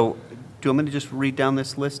 So, do you want me to just read down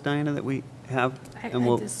this list, Diana, that we have? And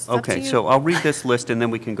we'll, it's up to okay, you. so I'll read this list, and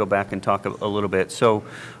then we can go back and talk a little bit. So,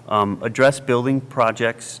 address building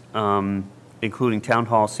projects, including Town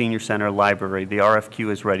Hall, Senior Center, Library. The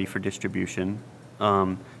RFQ is ready for distribution,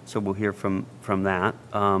 so we'll hear from that.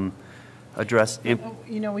 Address,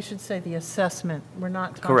 We should say the assessment. We're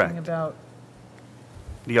not Correct. talking about,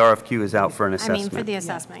 the RFQ is out for an I assessment. mean, for the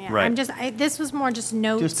assessment, yeah. Right. this was more just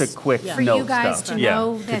notes. Just a quick For you note guys stuff. to Yeah,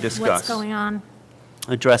 know to that what's discuss. going on.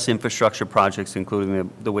 Address infrastructure projects, including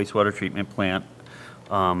the wastewater treatment plant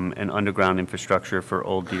and underground infrastructure for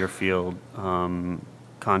Old Deerfield,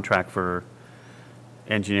 contract for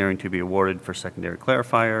engineering to be awarded for secondary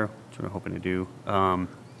clarifier, which we're hoping to do.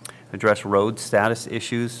 Address road status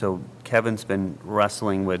issues. So Kevin's been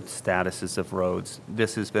wrestling with statuses of roads.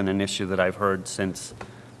 This has been an issue that I've heard since,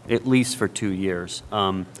 at least for 2 years.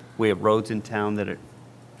 We have roads in town that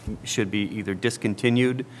should be either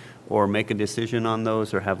discontinued or make a decision on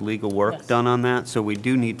those or have legal work Yes. done on that. So we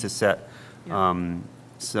do need to set Yeah.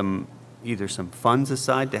 either some funds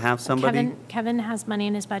aside to have somebody. Kevin has money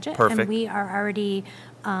in his budget. Perfect. And we are already,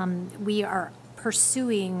 we are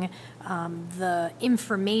pursuing the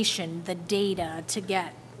information, the data to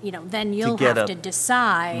get, then you'll get have a- to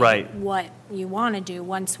decide Right. what you want to do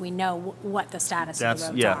once we know what the status of the That's,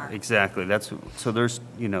 roads yeah, are. exactly. So there's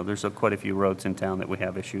quite a few roads in town that we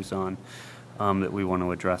have issues on, that we want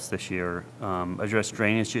to address this year. Address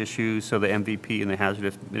drainage issues, so the MVP and the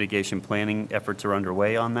hazardous mitigation planning efforts are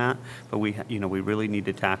underway on that. But we really need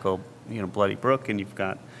to tackle, Bloody Brook, and you've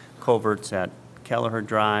got culverts at Kelleher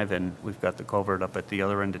Drive, and we've got the culvert up at the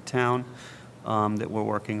other end of town, that we're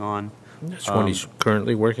working on. That's one he's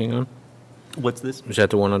currently working on? What's this? Is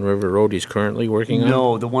that the one on River Road he's currently working on?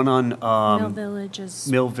 No, the one on, Mill Village is.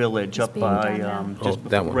 Mill Village, Is up being by, done now. Oh, just that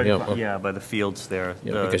before, one, right yeah, by- oh. yeah, by the fields there.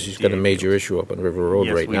 Yeah, the because he's got a DA major fields. issue up on River Road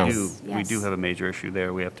right now. Yes, we do. We Yes. do have a major issue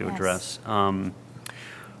there we have to Yes. address.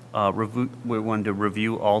 We wanted to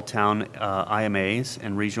review all town IMAs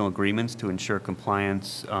and regional agreements to ensure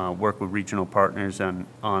compliance, work with regional partners on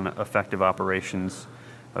effective operations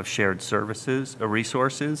of shared services,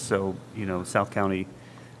 resources. So, South County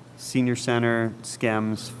Senior Center,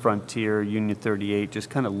 SCEMS, Frontier, Union 38, just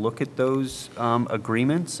kind of look at those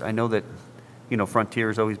agreements. I know that, Frontier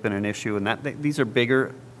has always been an issue, and these are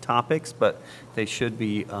bigger topics, but they should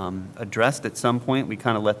be addressed at some point. We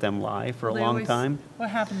kind of let them lie for a They long always- time. What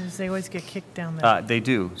happens is they always get kicked down there. They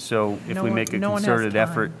do. So if No we one- make a no one has concerted time.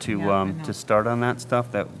 effort Yeah, I know. to start on that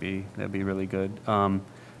stuff, that'd be really good.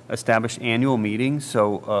 Establish annual meetings,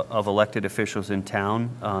 so, of elected officials in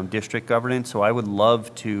town, district governance. So I would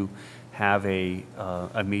love to have a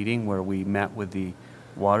meeting where we met with the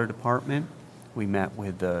water department, we met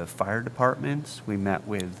with the fire departments, we met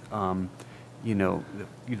with,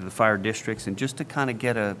 the fire districts, and just to kind of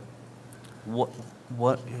get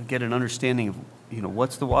get an understanding of,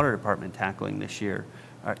 what's the water department tackling this year?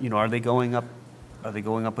 Are they going up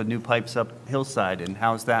with new pipes up hillside, and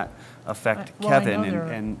how's that affect Well, I know Kevin,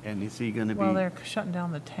 they're- and is he gonna be? Well, they're shutting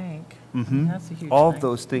down the tank. I mean, that's a huge thing. All of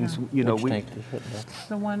those things, Yeah. Which we, tank they shutting down?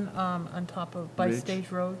 The one on top of, by Ridge?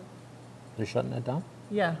 Stage Road? They're shutting that down?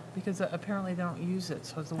 Yeah, because apparently they don't use it,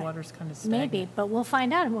 so the water's kind of stagnant. Maybe, but we'll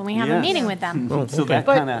find out when we have a Yes. meeting with them. so that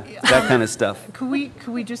But, kind of stuff. Could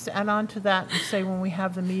we just add on to that and say when we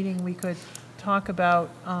have the meeting, we could talk about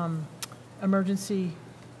emergency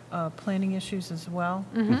planning issues as well?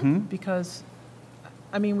 Mm-hmm. Because,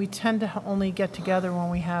 I mean, we tend to only get together when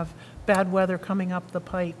we have bad weather coming up the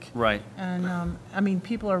pike. Right. And, I mean,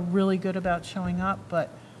 people are really good about showing up, but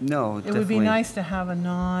No, it would be definitely. nice to have a and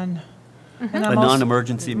A I'm also-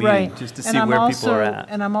 non-emergency meeting, right. just to And see I'm where people are also- at.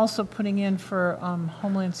 And I'm also putting in for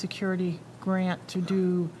Homeland Security grant to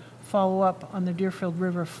do follow-up on the Deerfield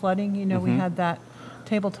River flooding. You know, we had that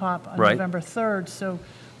tabletop on Right. November 3rd, so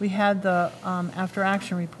we had the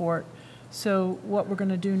after-action report. So what we're going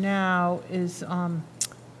to do now is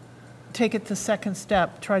take it the second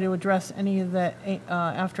step, try to address any of the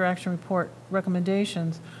after-action report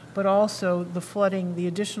recommendations, but also the flooding, the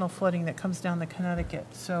additional flooding that comes down the Connecticut.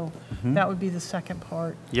 So that would be the second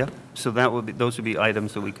part. Yeah, so that would be, those would be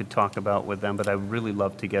items that we could talk about with them, but I'd really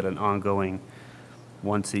love to get an ongoing,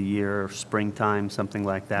 once a year, springtime, something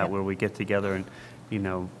like that, Yep. where we get together and, you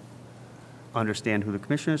know, understand who the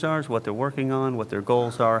commissioners are, what they're working on, what their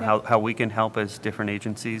goals are, Yep. how we can help as different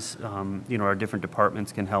agencies, you know, our different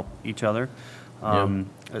departments can help each other.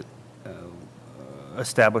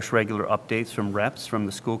 Establish regular updates from reps from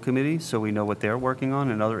the school committee, so we know what they're working on,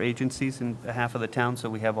 and other agencies in behalf of the town, so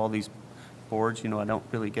we have all these boards. You know, I don't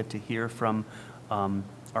really get to hear from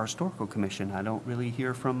our historical commission. I don't really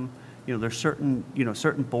hear from, you know, there's certain, you know,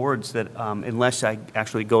 certain boards that, unless I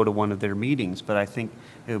actually go to one of their meetings, but I think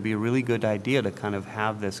it would be a really good idea to kind of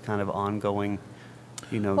have this kind of ongoing,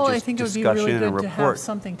 you know, Well, I just think it would be really discussion and good to have report.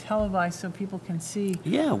 something televised so people can see.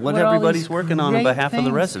 Yeah, what all everybody's these working on great behalf of the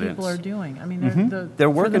things residents. People are doing. I mean, They're for the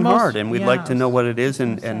working most- hard, and we'd like to know what it is I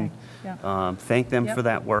and, was gonna and say, yeah. thank them Yep. for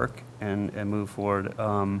that work and move forward.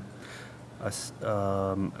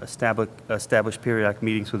 Establish periodic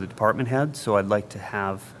meetings with the department heads, so I'd like to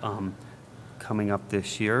have, coming up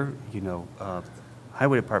this year, you know,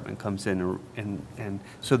 highway department comes in and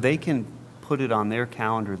so they can put it on their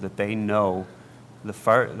calendar that they know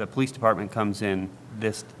the police department comes in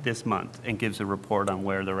this month and gives a report on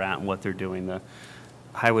where they're at and what they're doing. The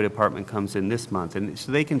highway department comes in this month, and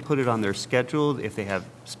so they can put it on their schedule. If they have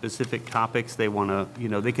specific topics they want to, you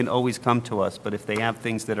know, they can always come to us, but if they have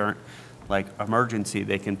things that aren't like emergency,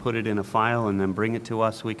 they can put it in a file and then bring it to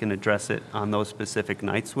us. We can address it on those specific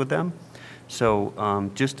nights with them.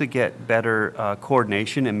 So just to get better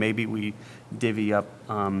coordination, and maybe we divvy up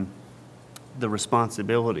the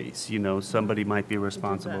responsibilities. You know, somebody might be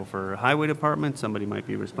responsible for highway department, somebody might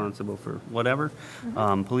be responsible for whatever,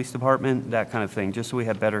 police department, that kind of thing, just so we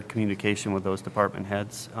have better communication with those department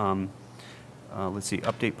heads. Let's see,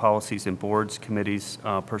 update policies and boards, committees,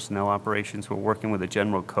 personnel operations. We're working with the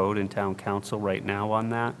general code and town council right now on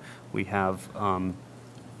that. We have a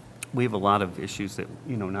lot of issues that,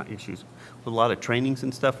 you know, not issues, a lot of trainings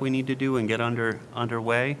and stuff we need to do and get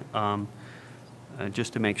underway.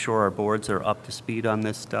 Just to make sure our boards are up to speed on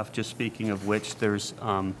this stuff. Just speaking of which, there is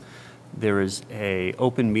a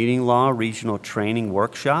open meeting law regional training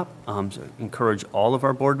workshop. So encourage all of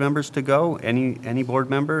our board members to go, any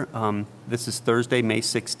board member. This is Thursday, May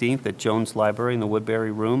 16th at Jones Library in the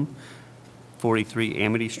Woodbury Room, 43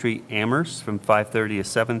 Amity Street, Amherst, from 5:30 to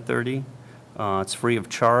 7:30. It's free of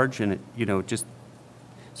charge, and you know, just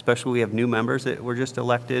especially we have new members that were just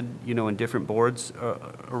elected, you know, in different boards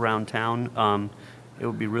around town. It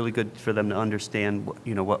would be really good for them to understand,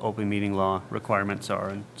 you know, what open meeting law requirements are,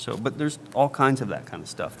 and so. But there's all kinds of that kind of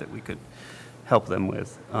stuff that we could help them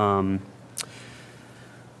with.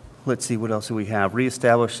 Let's see, what else do we have?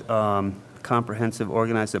 Reestablish comprehensive,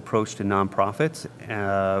 organized approach to nonprofits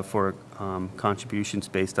for contributions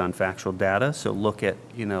based on factual data. So look at,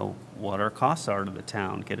 you know, what our costs are to the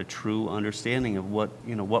town, get a true understanding of what,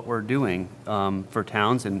 you know, what we're doing for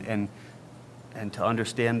towns, and to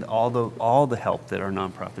understand all the help that our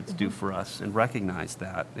nonprofits do for us, and recognize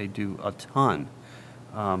that they do a ton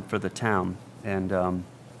for the town. And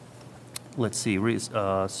let's see,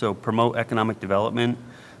 so promote economic development.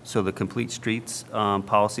 So the complete streets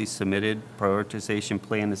policy submitted, prioritization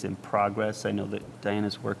plan is in progress. I know that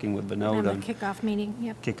Diana's working with Vinod Have a on kickoff meeting,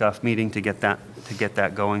 yep. kickoff meeting to get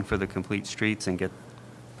that going for the complete streets and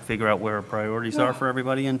figure out where our priorities are for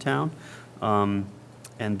everybody in town.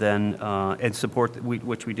 And then, and support,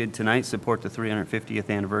 which we did tonight, support the 350th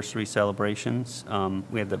anniversary celebrations.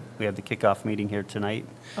 We had the kickoff meeting here tonight.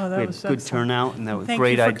 Oh, that was We had good excellent. turnout, and that was Thank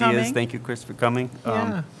great you for ideas. coming. Thank you, Chris, for coming.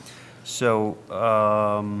 Yeah. So,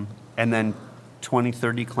 and then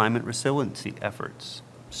 2030 climate resiliency efforts.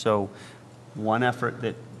 So one effort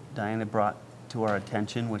that Diana brought to our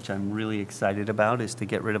attention, which I'm really excited about, is to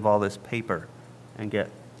get rid of all this paper and get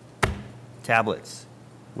tablets.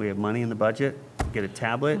 We have money in the budget. get a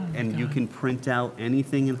tablet, and you can print out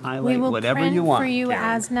anything and We highlight will whatever print you want, for you Karen.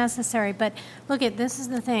 as necessary, but look at, this is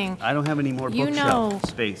the thing. I don't have any more You bookshelf know,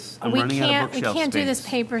 space. I'm We running out of can't, bookshelf we space. can't do this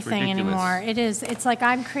paper It's thing ridiculous. anymore. It's like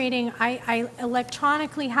I'm creating, I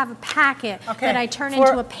electronically have a packet Okay, that I turn for-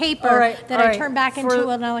 into a all paper, right, that all I right, turn back for- into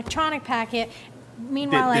an electronic packet.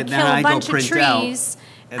 Meanwhile, I Then kill I a go bunch of print out, trees,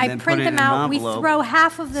 and I then put print it them in an out, we envelope, throw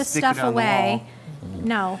half of this stick it stuff on the away. wall.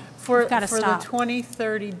 No, For, we've got to for the stop.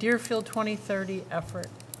 2030, Deerfield 2030 effort.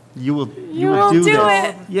 You will will do do this.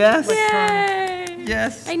 it. Yes. Yay!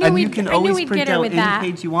 Yes. I knew And we'd- you can I knew always we'd print get her out with any that.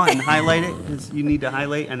 page you want and highlight it, because you need to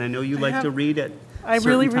highlight, and I know you like to read at I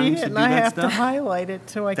really certain read times it, to and do I that have to stuff. highlight it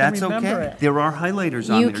so I can That's remember okay. it. There are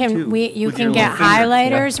highlighters on You there can, too. you with your can get little finger.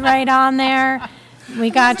 highlighters right on there. We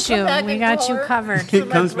got you, back we in got you color. covered. It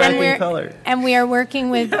comes back And in we're- color. And we are working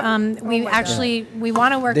with, we actually, we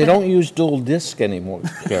want to work They with, don't use dual disc anymore,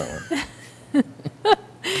 Carolyn.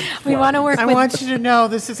 we want to work I with. want you to know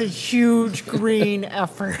this is a huge green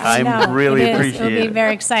effort. I No, really it is. appreciate It'll be it.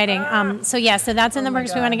 very exciting. So yeah, so that's in the my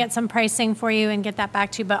works. We want to God. get some pricing for you and get that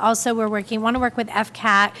back to you. But also, we're want to work with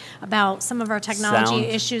FCAT about some of our technology Sound.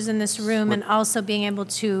 issues in this room, and also being able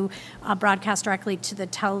to broadcast directly to the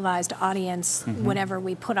televised audience, whatever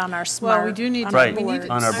we put on our smart. Well, we do need on to. our Right, we need boards.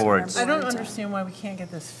 to- on our boards. I don't understand why we can't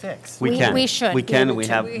get this fixed. We can. we should We be can, able and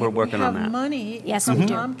to. we're working on We have that. money Yes, from we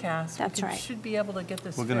do. Comcast. That's We right. should be able to get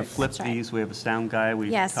this We're going to fixed. flip That's right. these. We have a sound guy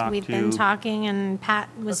we've Yes, talked to. we've been talking, and Pat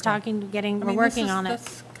was talking, I we're mean, working on it.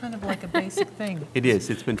 That's kind of like a basic thing. It is.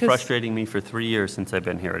 It's been 'Cause- frustrating me for 3 years since I've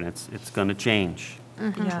been here, and it's going to change.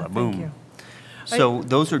 Yeah, Boom. thank you. So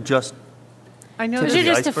those are just I know, Those tip are of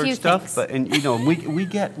the just a iceberg few stuff, things. but, and, you know, we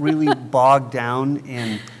get really bogged down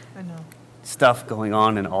in I know. stuff going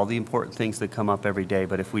on and all the important things that come up every day,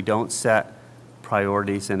 but if we don't set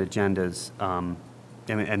priorities and agendas,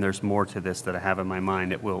 and there's more to this that I have in my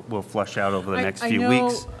mind, it will flush out over the next few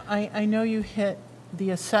weeks. I know you hit the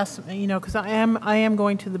assessment, you know, because I am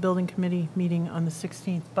going to the building committee meeting on the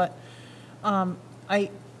 16th, but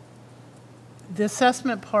the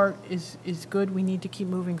assessment part is good, we need to keep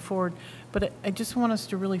moving forward, but I just want us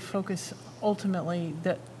to really focus ultimately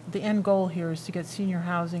that the end goal here is to get senior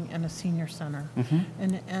housing and a senior center.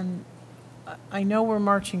 And I know we're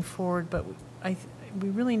marching forward, but we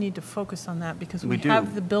really need to focus on that because We we do.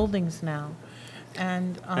 have the buildings now.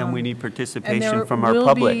 And And we need and participation there from our will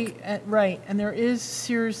public. be- right, and there is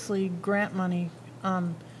seriously grant money.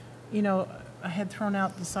 You know, I had thrown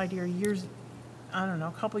out this idea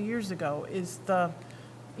a couple years ago, is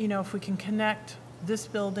if we can connect this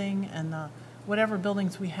building and the whatever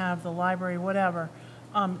buildings we have, the library, whatever,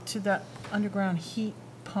 to that underground heat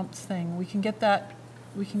pumps thing, we can get that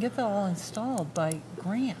all installed by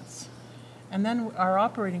grants. And then our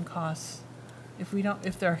operating costs,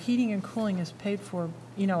 if their heating and cooling is paid for,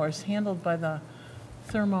 or is handled by the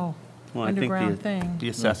thermo Well, I think underground thing. the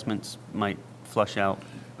assessments might flush out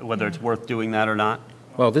whether it's worth doing that or not.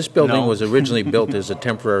 Well, this building No. was originally built as a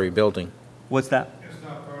temporary building. What's that?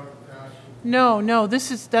 No,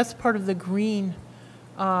 that's part of the green,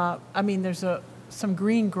 there's some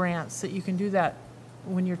green grants that you can do that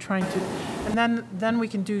when you're trying to, and then we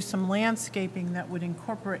can do some landscaping that would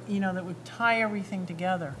incorporate, that would tie everything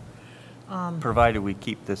together. Provided we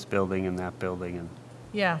keep this building and that building and.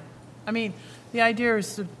 Yeah, the idea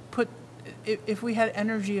is to put, if we had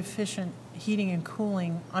energy efficient heating and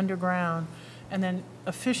cooling underground, and then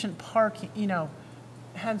efficient parking,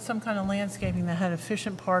 had some kind of landscaping that had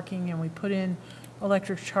efficient parking, and we put in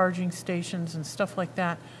electric charging stations and stuff like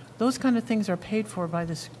that, those kind of things are paid for by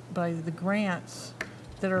the grants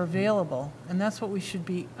that are available, and that's what we should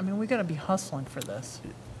be, we gotta be hustling for this.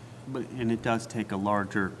 And it does take a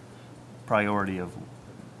larger priority of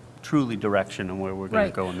truly direction and where we're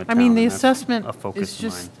going to go in the town. The and that's assessment a focus is of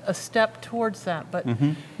just mine. a step towards that, but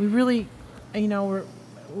we really, we've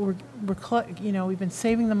been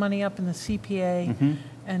saving the money up in the CPA,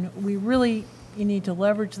 and we really, you need to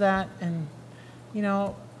leverage that, and,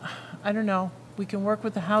 I don't know, we can work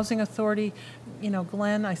with the Housing Authority,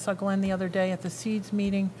 Glenn, I saw Glenn the other day at the SEEDS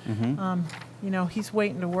meeting, he's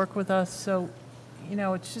waiting to work with us, so,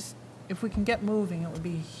 it's just, if we can get moving, it would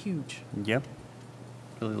be huge. Yep.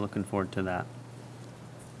 Really looking forward to that.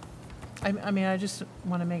 I just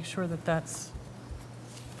want to make sure that that's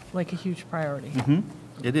like a huge priority.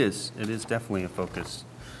 It is. It is definitely a focus.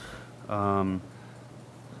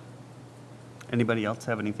 Anybody else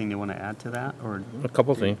have anything they want to add to that, or? A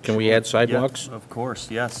couple things. Can we add sidewalks? Yeah, of course,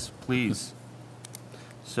 yes, please.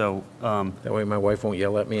 So, That way my wife won't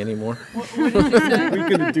yell at me anymore. we're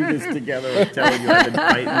going to do this together. I'm telling you, I've been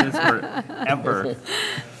fighting this forever.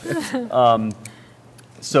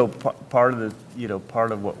 So part of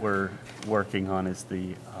part of what we're working on is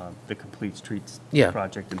the Complete Streets Yeah.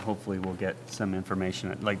 project, and hopefully we'll get some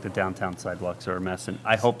information, like the downtown sidewalks are a mess, and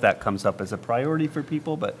I hope that comes up as a priority for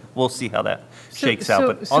people, but we'll see how that shakes out.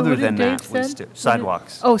 But So other what did than Dave that, we said?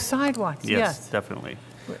 sidewalks. Oh, sidewalks, Yes, yes. definitely.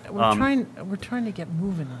 We're trying to get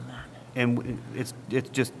moving on that. And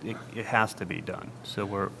it has to be done. So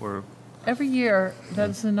we're Every year,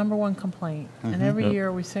 that's the number one complaint. And every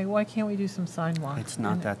year, we say, why can't we do some sidewalks? it's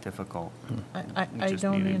not And that difficult. I just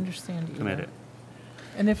don't need to understand either. Commit it.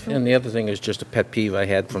 And if, And the other thing is just a pet peeve I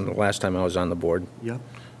had from the last time I was on the board. Yep.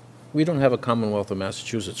 We don't have a Commonwealth of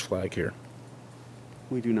Massachusetts flag here.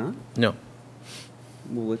 We do not? No.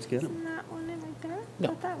 Well, let's get them. Isn't that one in right there? No.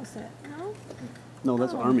 I thought that was it, no? No,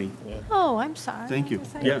 that's Army. Oh, I'm sorry. Thank you. I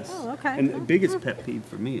was like, Yes. Oh, okay. And the biggest pet peeve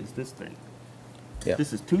for me is this thing. Yeah.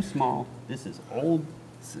 This is too small. This is old.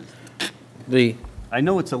 This is, The, I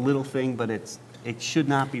know it's a little thing, but it should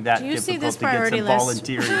not be that Do you see difficult this to get priority some list?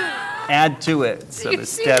 volunteering. Add to it some you see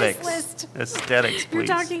this aesthetics. list? Aesthetics, please. You're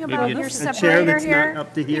talking Maybe about a- your a chair separator that's here? not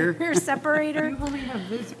up to here. Your separator? you only have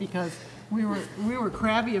this because we were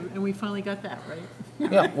crabby and we finally got that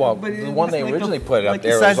right. yeah, well, But it the one was they like originally the- put like up the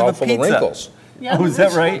there size was of all a full of pizza. wrinkles. Oh, is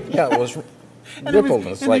that right? Yeah, it was And it was- rippled.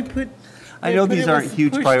 It's and like, they put- I know but these it aren't was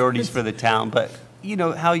huge pushed- priorities for the town, but you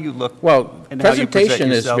know how you look. Well, and how you present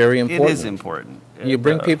presentation is yourself, very It is important. important. you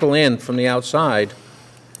bring And, people in from the outside,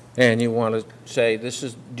 and you want to say, this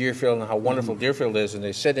is Deerfield and how wonderful Deerfield is, and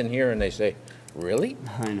they sit in here and they say, really?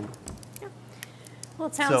 I know. Well,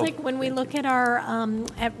 it sounds So- like when we look at our,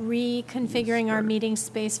 at reconfiguring our meeting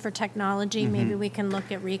space for technology, maybe we can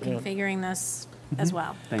look at reconfiguring this as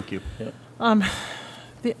well. Thank you.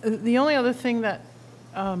 The only other thing that,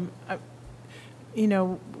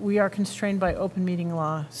 we are constrained by open meeting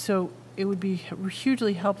law, so it would be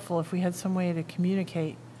hugely helpful if we had some way to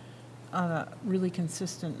communicate on a really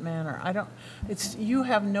consistent manner. You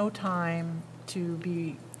have no time to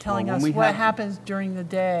be telling Well, us when we what have- happens during the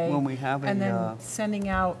day. when we have and a, then sending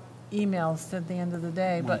out emails at the end of the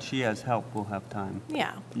day, When but. she has help, we'll have time.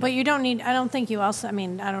 Yeah, but you don't need, I don't think you also, I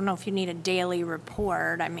mean, I don't know if you need a daily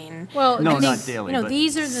report, I mean. Well, No, I not think- daily, You know, but,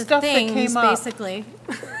 these are the Stuff that things, came up. basically,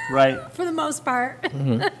 right. for the most part,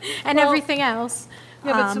 Mm-hmm. and Well, everything else.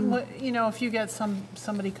 Yeah, but if you get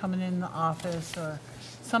somebody coming in the office or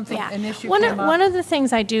something, Yeah. an issue One came of, up. one of the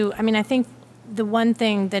things I do, I mean, I think the one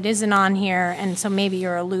thing that isn't on here, and so maybe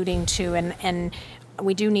you're alluding to, and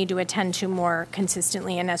we do need to attend to more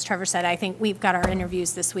consistently, and as Trevor said, I think we've got our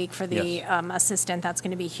interviews this week for the Yes. assistant. That's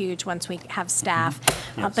going to be huge once we have staff.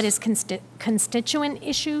 Yes. But it's constituent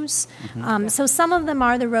issues. So some of them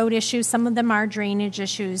are the road issues, some of them are drainage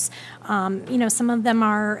issues, some of them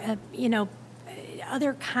are,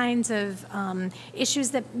 other kinds of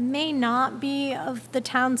issues that may not be of the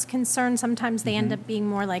town's concern. Sometimes they end up being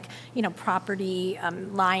more like, property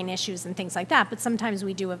line issues and things like that. But sometimes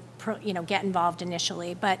we do, get involved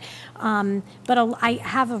initially. But I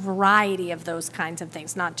have a variety of those kinds of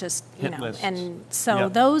things, not just, Hit lists. And so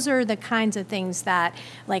Yep. those are the kinds of things that,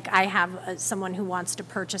 like, I have someone who wants to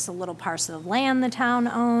purchase a little parcel of land the town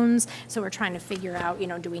owns. So we're trying to figure out,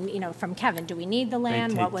 do we, from Kevin, do we need the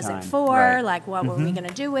land? What take was time. it for? Right. Like, what were we going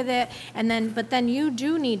to do with it? But then you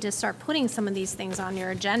do need to start putting some of these things on your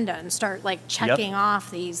agenda and start like checking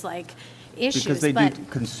off these like issues. Because they do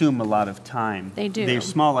consume a lot of time. They do. They're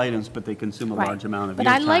small items, but they consume a Right. large amount of But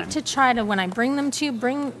your I time. like to try to, when I bring them to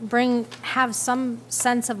you, have some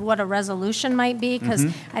sense of what a resolution might be, because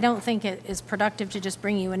Mm-hmm. I don't think it is productive to just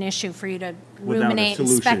bring you an issue for you to Without a ruminate and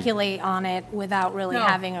solution. speculate on it without really No,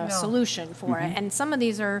 having a no. solution for Mm-hmm. it. And some of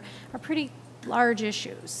these are pretty large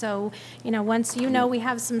issues. So, once we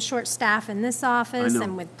have some short staff in this office know.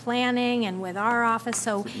 and with planning and with our office,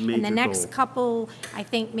 so in the major next goal. couple, I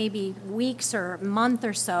think maybe weeks or month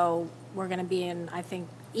or so, we're going to be in, I think,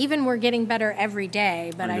 even we're getting better every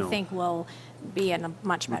day, but I I know. think we'll be in a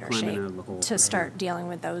much better climbing shape out of the hole to for start dealing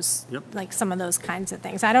with those, Yep. like some of those kinds of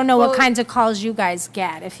things. I don't know what Well- kinds of calls you guys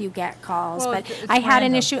get, if you get calls, Well, but it's I had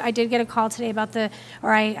an random. issue, I did get a call today about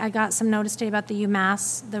I got some notice today about the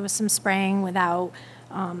UMass, there was some spraying without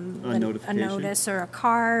a notification? notice or a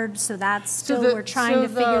card, so that's So still, the- we're trying so to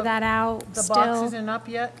figure the- that out The still. box isn't up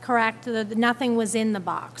yet? Correct, nothing was in the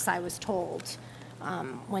box, I was told.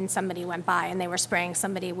 when somebody went by and they were spraying,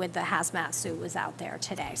 somebody with the hazmat suit was out there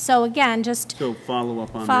today. So again, just So follow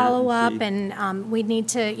up on that. follow up, see. and we need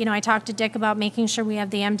to, I talked to Dick about making sure we have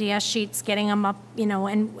the MDS sheets, getting them up,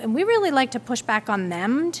 and we really like to push back on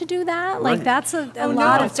them to do that. Like, Right. that's a Oh,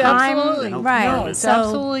 lot no, of it's time. absolutely- Right. no, it's So-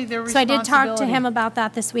 absolutely their So I did talk to responsibility. him about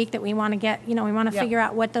that this week, that we want to get, we want to Yeah. figure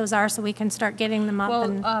out what those are so we can start getting them up.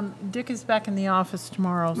 and Well, Dick is back in the office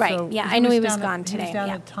tomorrow, Right, so. yeah, I knew he was down at- gone He today, was down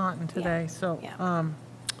yeah. at Taunton Yeah, today, so, yeah.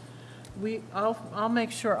 I'll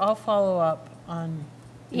make sure, I'll follow up on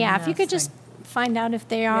the Yeah, if you could EMS just thing. find out if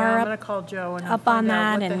they Yeah, are I'm gonna up call Joe and up on find out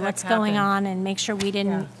that what the and heck what's going happened. on, and make sure we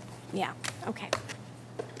didn't, yeah, okay.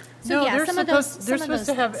 So, No, yeah, they're some of those- supposed, they're some of supposed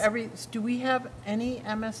to those have things. do we have any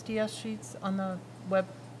MSDS sheets on the web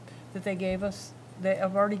that they gave us? They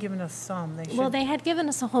have already given us some, they should. Well, they had given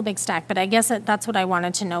us a whole big stack, but I guess that's what I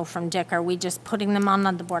wanted to know from Dick. Are we just putting them on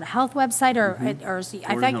the Board of Health website, or is he,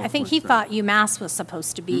 Board of I Health think he website. thought UMass was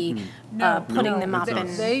supposed to be putting them up and.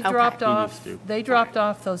 They okay. dropped He off, needs to. they dropped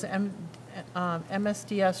off those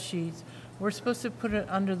MSDS sheets. We're supposed to put it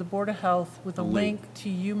under the Board of Health with a link to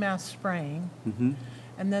UMass spraying.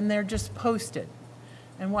 And then they're just posted.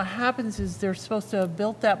 And what happens is they're supposed to have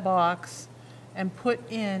built that box and put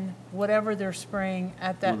in whatever they're spraying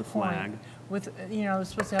at that With a point. flag. With, they're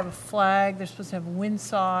supposed to have a flag, they're supposed to have a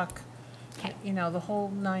windsock, Okay. the whole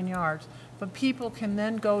 9 yards. But people can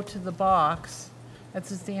then go to the box,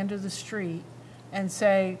 that's at the end of the street, and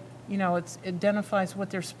say, it identifies what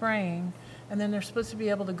they're spraying, and then they're supposed to be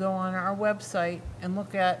able to go on our website and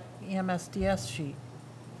look at EMSDS sheet,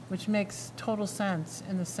 which makes total sense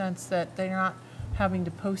in the sense that they're not having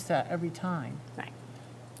to post that every time, Right,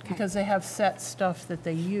 because they have set stuff that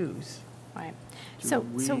they use. right. Do So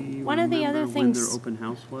we one of the other remember when their things, open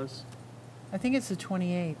house was? I think it's the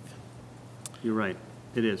 28th. You're right.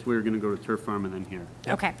 It is. We're going to go to Turf Farm and then here.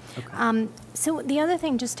 okay. So the other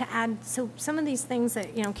thing, just to add, so some of these things that,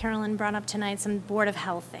 Carolyn brought up tonight, some Board of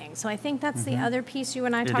Health things. So I think that's the other piece you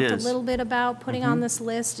and I It talked a is. little bit about, putting on this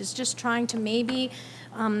list, is just trying to maybe,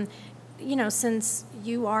 since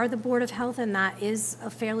you are the Board of Health, and that is a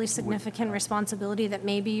fairly significant responsibility, that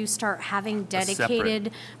maybe you start having dedicated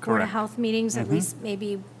Board of correct. Health meetings, at least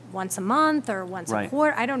maybe once a month or once a Right.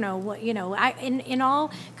 quarter. I don't know what, in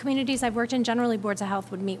all communities I've worked in, generally Boards of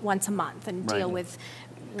Health would meet once a month and deal Right. with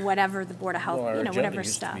whatever the Board of Health, Well, our agenda whatever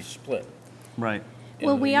used to be stuff. split. Right.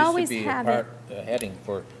 Well, And we there always used to be have a it. part, a heading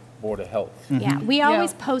for Board of Health. Yeah, we Yeah.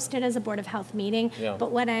 always post it as a Board of Health meeting, Yeah.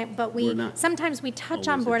 but We're we, not sometimes we touch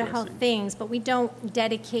on always Board of Health addressing. things, but we don't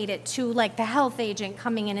dedicate it to, like, the health agent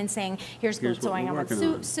coming in and saying, here's Here's what's what going we're on with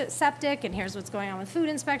working on. septic, and here's what's going on with food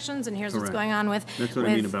inspections, and here's what's Correct. going on with. That's what I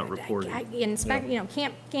mean with, about reporting.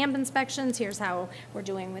 Camp inspections, here's how we're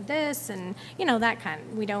doing with this, and, that kind,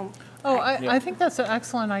 we don't. Oh, I think that's an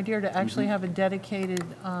excellent idea to actually have a dedicated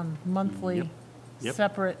monthly, Yep. Yep.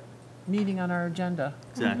 separate meeting on our agenda.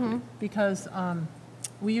 Exactly. Because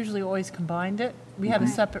we usually always combined it. We had a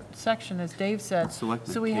separate section, as Dave said.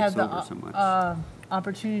 Selectmen So we takes had the over so much.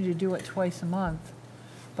 opportunity to do it twice a month,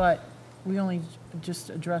 but we only just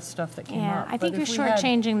addressed stuff that came Yeah, up. I But think you're if we had-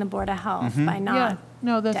 shortchanging the Board of Health by Yeah, not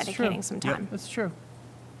no, that's true. dedicating some time. That's true.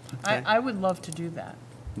 Okay. I would love to do that.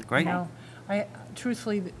 Great.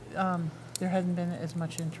 Truthfully, there hasn't been as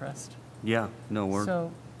much interest. Yeah. No, we're.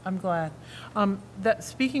 So I'm glad.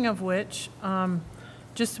 Speaking of which,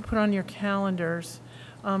 just to put on your calendars,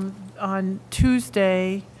 on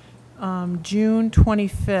Tuesday, June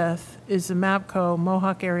 25th, is the MAPCO,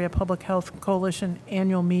 Mohawk Area Public Health Coalition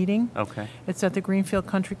Annual Meeting. Okay. It's at the Greenfield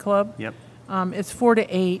Country Club. Yep. It's 4 to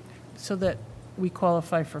 8, so that we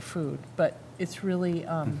qualify for food, but it's really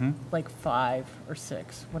like 5 or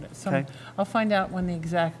 6. Okay. I'll find out when the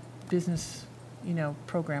exact business,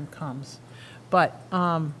 program comes. But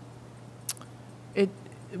we're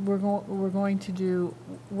going to do,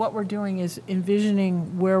 what we're doing is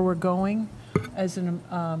envisioning where we're going as an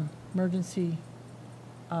emergency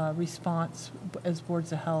response as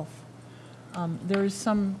boards of health. There is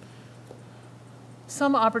some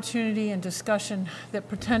opportunity and discussion that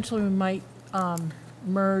potentially we might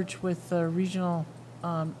merge with the regional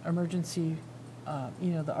emergency,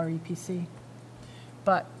 the REPC.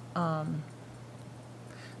 But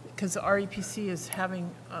because the REPC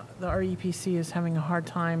is having a hard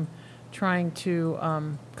time trying to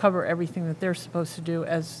cover everything that they're supposed to do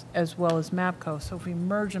as well as MAPCO. So if we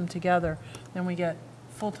merge them together, then we get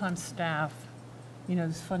full-time staff,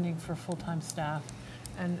 there's funding for full-time staff,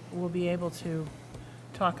 and we'll be able to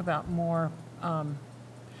talk about more,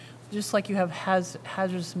 just like you have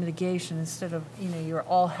hazardous mitigation instead of, your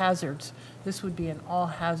all hazards. This would be an all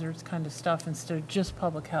hazards kind of stuff instead of just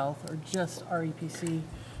public health or just REPC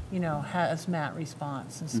hazmat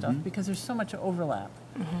response and stuff, because there's so much overlap.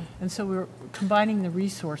 And so we're combining the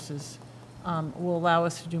resources will allow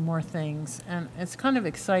us to do more things. And it's kind of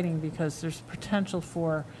exciting because there's potential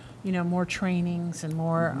for, more trainings and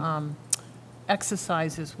more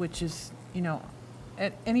exercises, which is,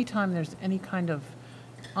 at any time there's any kind of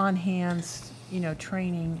on-hands,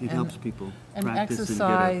 training. It helps people and practice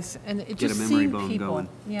exercise, and it get a just memory seeing bone people. going.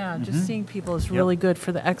 Yeah, just seeing people is really good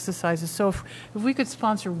for the exercises. So if we could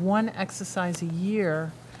sponsor one exercise a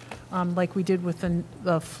year, like we did with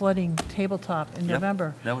the flooding tabletop in Yep,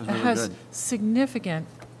 November, that was it really has good. significant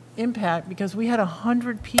impact because we had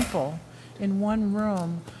 100 people in one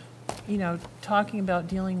room, talking about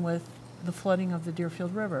dealing with the flooding of the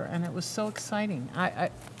Deerfield River, and it was so exciting. I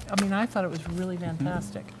mean, I thought it was really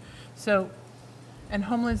fantastic. So, and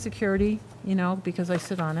Homeland Security, because I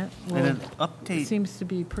sit on it, And an update, seems to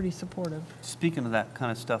be pretty supportive. speaking of that kind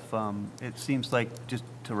of stuff, it seems like, just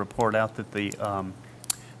to report out, that the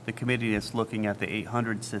committee that's looking at the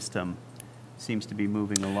 800 system seems to be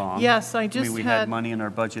moving along. Yes, I just we had money in our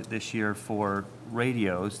budget this year for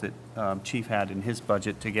radios that Chief had in his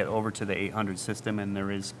budget to get over to the 800 system, and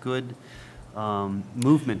there is good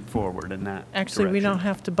movement forward in that Actually, we don't direction.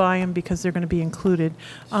 have to buy them because they're going to be included.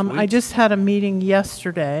 I Sweet. just had a meeting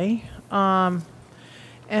yesterday, and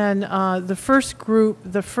the first group,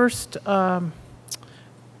 this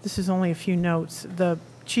is only a few notes. The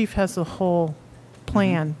chief has the whole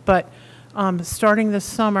plan, but starting this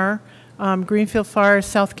summer, Greenfield Fire,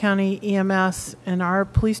 South County EMS, and our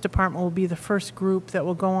police department will be the first group that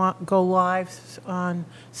will go live on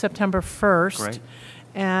September 1st. Great.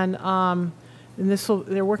 And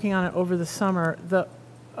they're working on it over the summer. The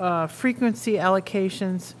frequency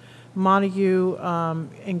allocations, Montague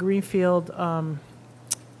and Greenfield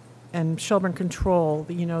and Shelburne Control,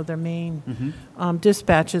 their main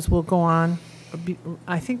dispatches will go on.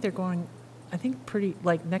 I think they're going, pretty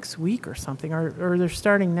like next week or something, or they're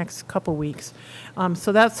starting next couple weeks.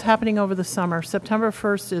 So that's happening over the summer. September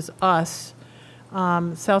 1st is us,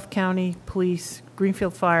 South County Police,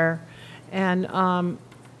 Greenfield Fire, and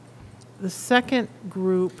the second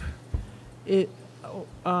group is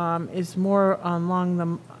more along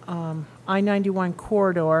the I-91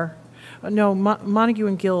 corridor. No, Montague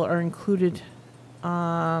and Gill are included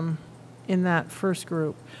in that first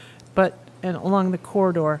group, and along the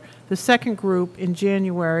corridor. The second group in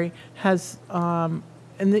January has,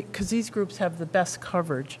 because these groups have the best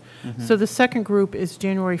coverage. So the second group is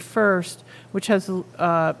January 1st, which has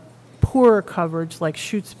poorer coverage, like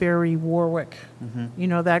Shutesbury, Warwick,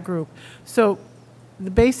 that group. So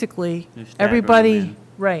basically, They're staggering everybody, them in.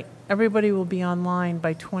 right, everybody will be online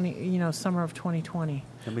by summer of 2020.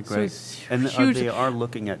 That'd be So great. it's And huge. they are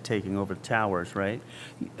looking at taking over towers, right?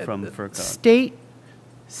 From FERCog. State,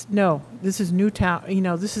 no, this is new town,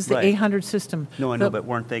 this is the Right. 800 system. No, I know, The- but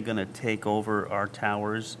weren't they going to take over our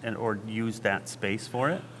towers or use that space for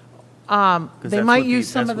it? They that's might what use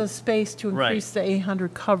some that's of the what- space to Right. increase the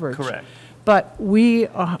 800 coverage. Correct. But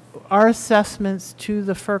our assessments to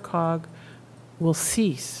the FERCog will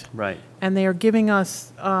cease. Right. And they are giving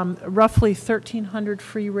us roughly 1,300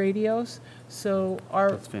 free radios. So That's our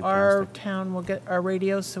fantastic. town will get our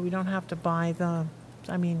radios, so we don't have to buy them.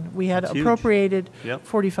 I mean, we had That's huge. appropriated Yep.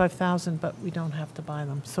 45,000, but we don't have to buy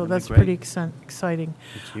them. So That'd be that's great. pretty exciting.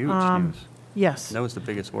 It's huge news. Yes. That was the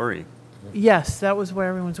biggest worry. Yes, that was where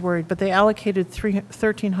everyone's worried, but they allocated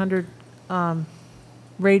 1,300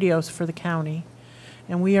 radios for the county,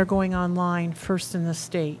 and we are going online first in the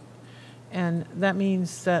state. And that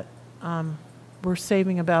means that we're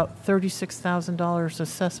saving about $36,000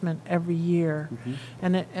 assessment every year.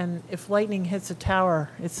 And if lightning hits a tower,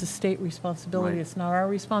 it's the state responsibility. Right. It's not our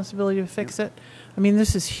responsibility to fix it. I mean,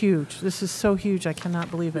 this is huge. This is so huge, I cannot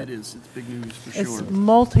believe it. It is. It's big news for It's sure.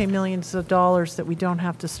 multi-millions of dollars that we don't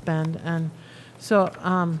have to spend. And so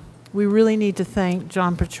we really need to thank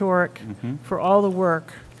John Pachorik for all the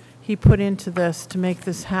work he put into this to make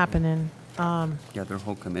this happen. And Yeah, their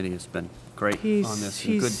whole committee has been great He's- on this.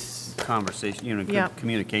 And good he's- conversation, Yeah. good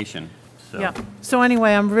communication. So, yeah. So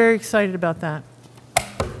anyway, I'm very excited about that.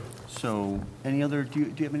 So, any other, do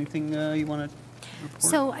you have anything you want to report?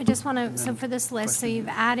 So I just want to, so for this list, so you've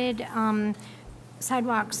added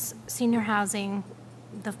sidewalks, senior housing,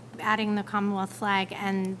 adding the Commonwealth flag,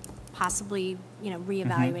 and possibly,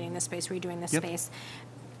 reevaluating the space, redoing the Yep. space.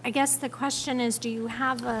 I guess the question is, do you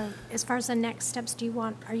have as far as the next steps,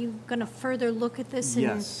 are you going to further look at this and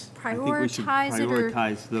Yes. prioritize it? I think we should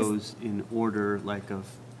prioritize those in order, like of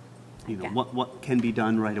you know, Yeah. what can be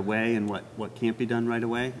done right away and what can't be done right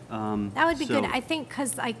away. That would be good. So- I think,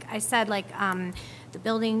 because like I said, like, the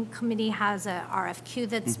building committee has a RFQ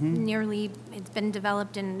that's nearly, it's been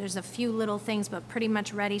developed, and there's a few little things, but pretty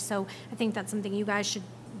much ready. So I think that's something you guys should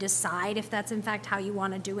decide if that's in fact how you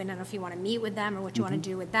want to do it, and if you want to meet with them or what you want to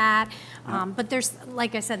do with that. But there's,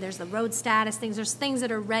 like I said, there's the road status things, there's things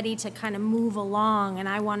that are ready to kind of move along, and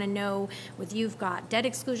I want to know, with, you've got debt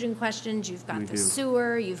exclusion questions, you've got We the do.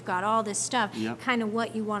 sewer, you've got all this stuff, Yep. kind of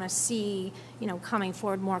what you want to see, you know, coming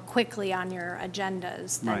forward more quickly on your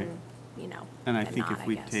agendas Right. than, you know, And I than think not, if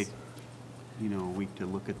we guess. take, you know, a week to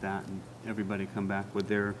look at that and everybody come back with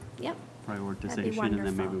their Yep. prioritization, and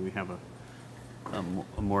then maybe wonderful. we have a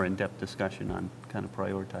more in-depth discussion on kind of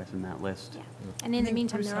prioritizing that list. Yeah. And in the think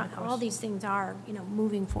meantime, Bruce there are, had a all these things are, you know,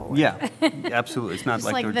 moving forward. Yeah, absolutely. It's not Just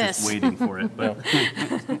like like they're just this. waiting for it, but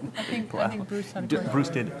I think Bruce had a question. Bruce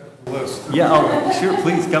did. Yeah, oh, sure,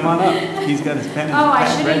 please, come on up. He's got his pen and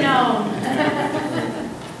pad ready.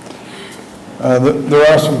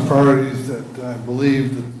 There are some priorities that I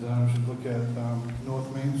believe that we should look at.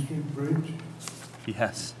 North Main Street Bridge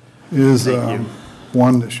Yes. is Thank you.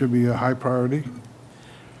 one that should be a high priority.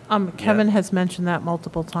 Kevin has mentioned that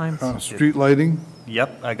multiple times. Street lighting,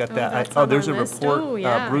 Yep, I got that. that's Oh, on there's a our list. report. Oh,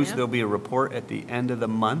 yeah, Bruce, yeah. there'll be a report at the end of the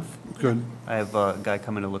month. good. I have a guy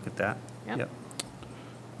coming to look at that. Yep.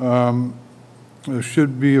 There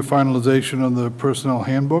should be a finalization of the personnel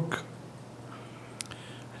handbook.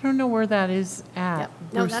 I don't know where that is at. Yep.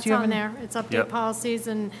 No, Bruce, that's do you have on any- there. It's update Yep. policies,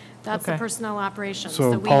 and that's the Okay. personnel operations. So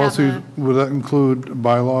we have policies, a- would that include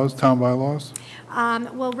bylaws, town bylaws?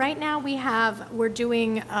 Well, right now, we're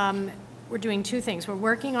doing two things. We're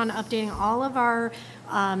working on updating all of our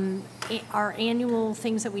annual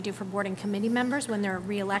things that we do for board and committee members when they're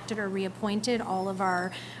reelected or reappointed, all of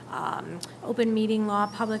our open meeting law,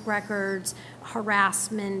 public records,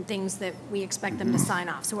 harassment, things that we expect them to sign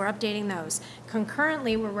off. So we're updating those.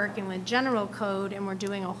 Concurrently, we're working with general code, and we're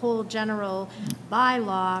doing a whole general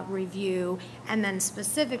bylaw review. And then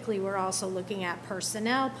specifically, we're also looking at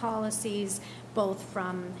personnel policies, both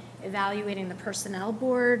from evaluating the personnel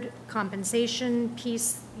board compensation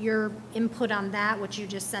piece, your input on that, which you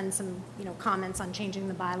just send some, you know, comments on changing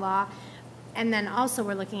the bylaw. And then also,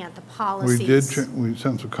 we're looking at the policies. We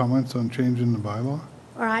sent some comments on changing the bylaw.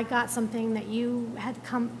 Or I got something that you had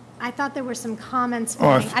I thought there were some comments. Oh,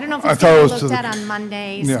 I don't know if I it's thought it being was to looked the- at on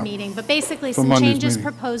Monday's Yeah. meeting, but basically For some Monday's changes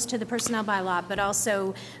meeting. proposed to the personnel bylaw, but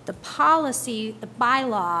also the policy, the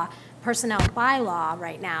bylaw, personnel bylaw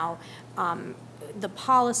right now, the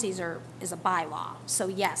policies is a bylaw. So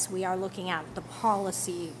yes, we are looking at the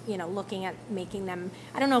policy, you know, looking at making them,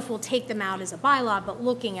 I don't know if we'll take them out as a bylaw, but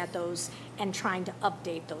looking at those and trying to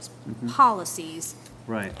update those policies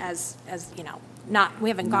Right. as, you know, not, we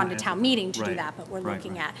haven't gone to Not as- town meeting to do right, that, but we're right,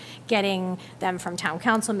 looking right. at getting them from town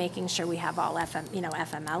council, making sure we have all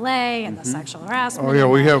FMLA and the sexual harassment. Oh, yeah,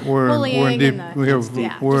 and we the have, we're in bullying deep, and the- we have,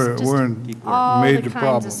 yeah, we're just we're in all the major kinds of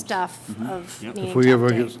problems. stuff of Yep. needing If to we ever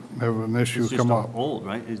update. have an issue It's just come up, old,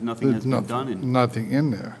 right? There's nothing has there's been done in, nothing in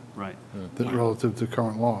there right, that Yeah. relative to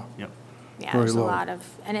current law. yep. Yeah, very there's a low. lot of,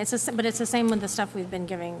 and but it's the same with the stuff we've been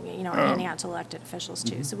giving, you know, handing out to elected officials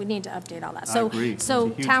too. So we need to update all that. Mm-hmm. I agree. It's a So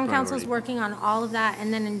huge town council's priority. working on all of that.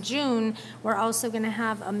 And then in June, we're also going to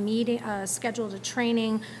have a meeting, scheduled a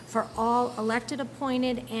training for all elected,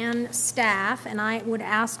 appointed, and staff. And I would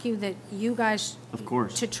ask you that you guys. Of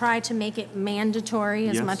course. To try to make it mandatory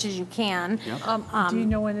as Yes. much as you can. Yep. Do you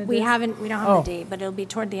know when it is? We don't have Oh. the date, but it'll be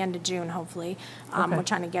toward the end of June, hopefully. Okay. We're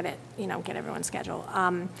trying to get it, you know, get everyone's schedule.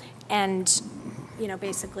 And, you know,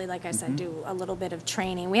 basically, like I said, do a little bit of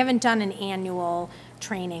training. We haven't done an annual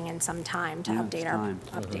training in some time to Yeah, update it's our, time.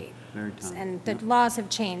 update. Very time. And the laws have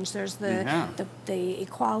changed. There's They have. the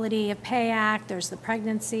Equality of Pay Act, there's the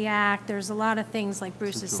Pregnancy Act, there's a lot of things, like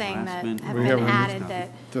Bruce is Sexual saying, that harassment. have We been haven't- added that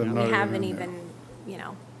They're we not even haven't in there. even, you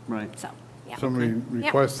know, Right. so, yeah. Somebody Yep.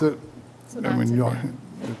 requests it, So I that's mean, it you then.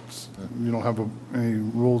 don't, you don't have any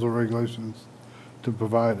rules or regulations to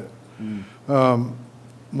provide it.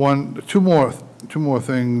 Two more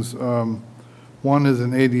things. One is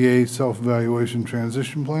an ADA self-evaluation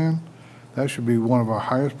transition plan. That should be one of our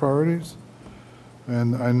highest priorities.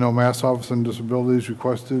 And I know Mass Office on Disabilities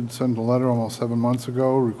sent a letter almost 7 months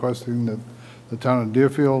ago requesting that the town of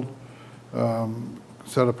Deerfield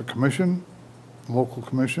set up a commission, local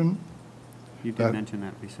commission, You did That- mention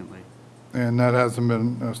that recently. and that hasn't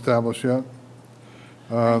been established yet.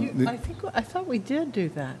 I thought we did do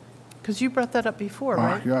that, because you brought that up before,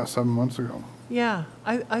 right? Yeah, 7 months ago. Yeah,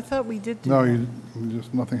 I thought we did do No,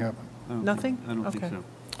 that. nothing happened. I don't Nothing? think- I don't think Okay.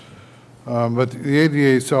 so. But the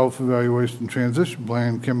ADA self-evaluation transition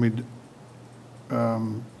plan can be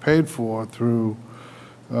paid for through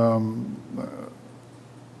one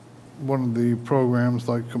of the programs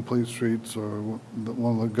like Complete Streets or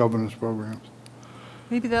one of the governor's programs.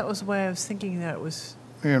 Maybe that was why I was thinking that it was,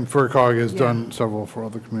 And FERCog has Yeah. done several for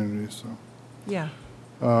other communities, so. yeah.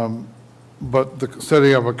 But the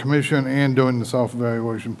setting up a commission and doing the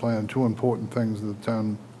self-evaluation plan, two important things that the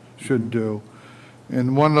town should do.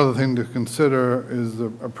 And one other thing to consider is a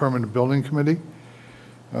permanent building committee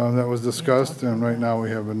that was discussed, and right now we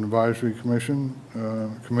have an advisory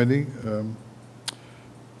committee.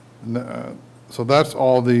 So that's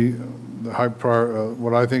all the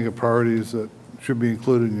what I think are priorities that should be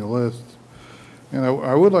included in your list. And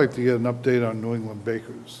I would like to get an update on New England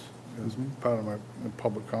bakers as part of my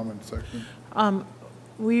public comment section.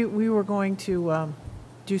 We were going to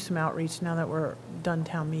do some outreach now that we're done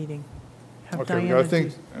town meeting. Have Okay, Diana I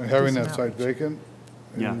think do having some that site outreach. vacant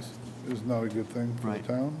Yeah. is not a good thing for the Right.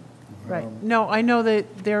 town. Right. No, I know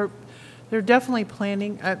that they're definitely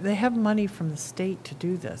planning, they have money from the state to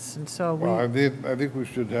do this, and so Well, I we, think we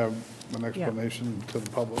should have an explanation to the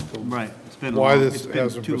public of Right. It's been why long- this it's been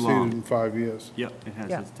hasn't too proceeded long. in 5 years. Yep, it has.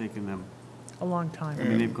 Yeah. It's taken them, a long time. I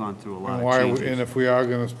mean, they've gone through a lot And of why, changes. and if we are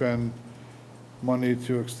gonna spend money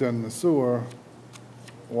to extend the sewer,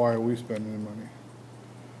 why are we spending the money?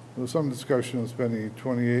 There was some discussion of spending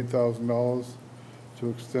 $28,000 to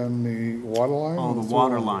extend the water line? Oh, or the sewer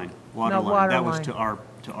water line, water No, line. water That was line.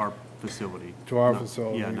 to our facility. To our Not-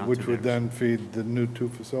 facility, yeah, not which to would theirs. then feed the new two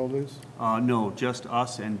facilities? No, just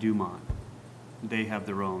us and Dumont. They have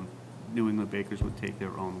their own. New England Bakers would take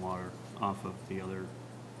their own water off of the other,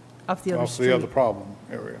 Off the other Off the other street. problem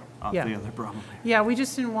area. off Yeah. the other problem. Yeah, we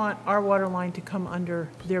just didn't want our water line to come under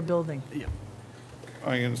their building. Yeah.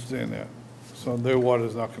 I understand that. So their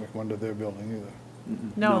water's not gonna come under their building either.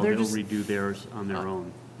 No, they're they'll just, redo theirs on their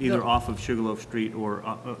own, either the- off of Sugarloaf Street or,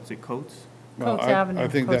 is it Coates? Well, Coates I- Avenue, I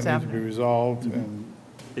think Coates that needs to be Avenue. resolved, and,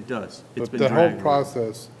 It does. It's but been the whole dragged.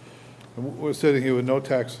 process, we're sitting here with no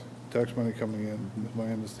tax money coming in, is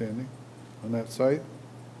my understanding, on that site,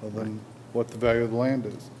 other than what the value of the land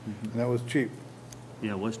is. And that was cheap.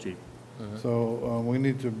 Yeah, it was cheap. So we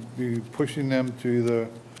need to be pushing them to either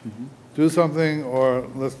do something, or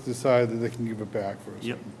let's decide that they can give it back for us.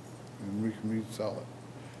 Yep. And we can resell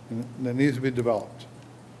it. And it needs to be developed.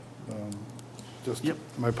 Just Yep.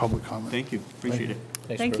 my public comment. Thank you, appreciate it.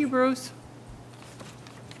 Thanks, thank you, Bruce.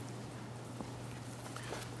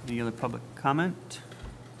 Any other public comment?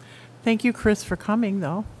 Thank you, Chris, for coming,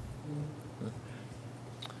 though.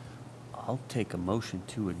 I'll take a motion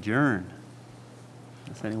to adjourn.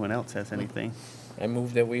 If anyone else has anything. I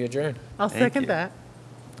move that we adjourn. I'll Thank second you. that.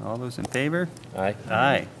 All those in favor? Aye.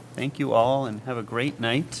 Aye. Thank you all, and have a great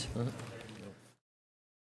night.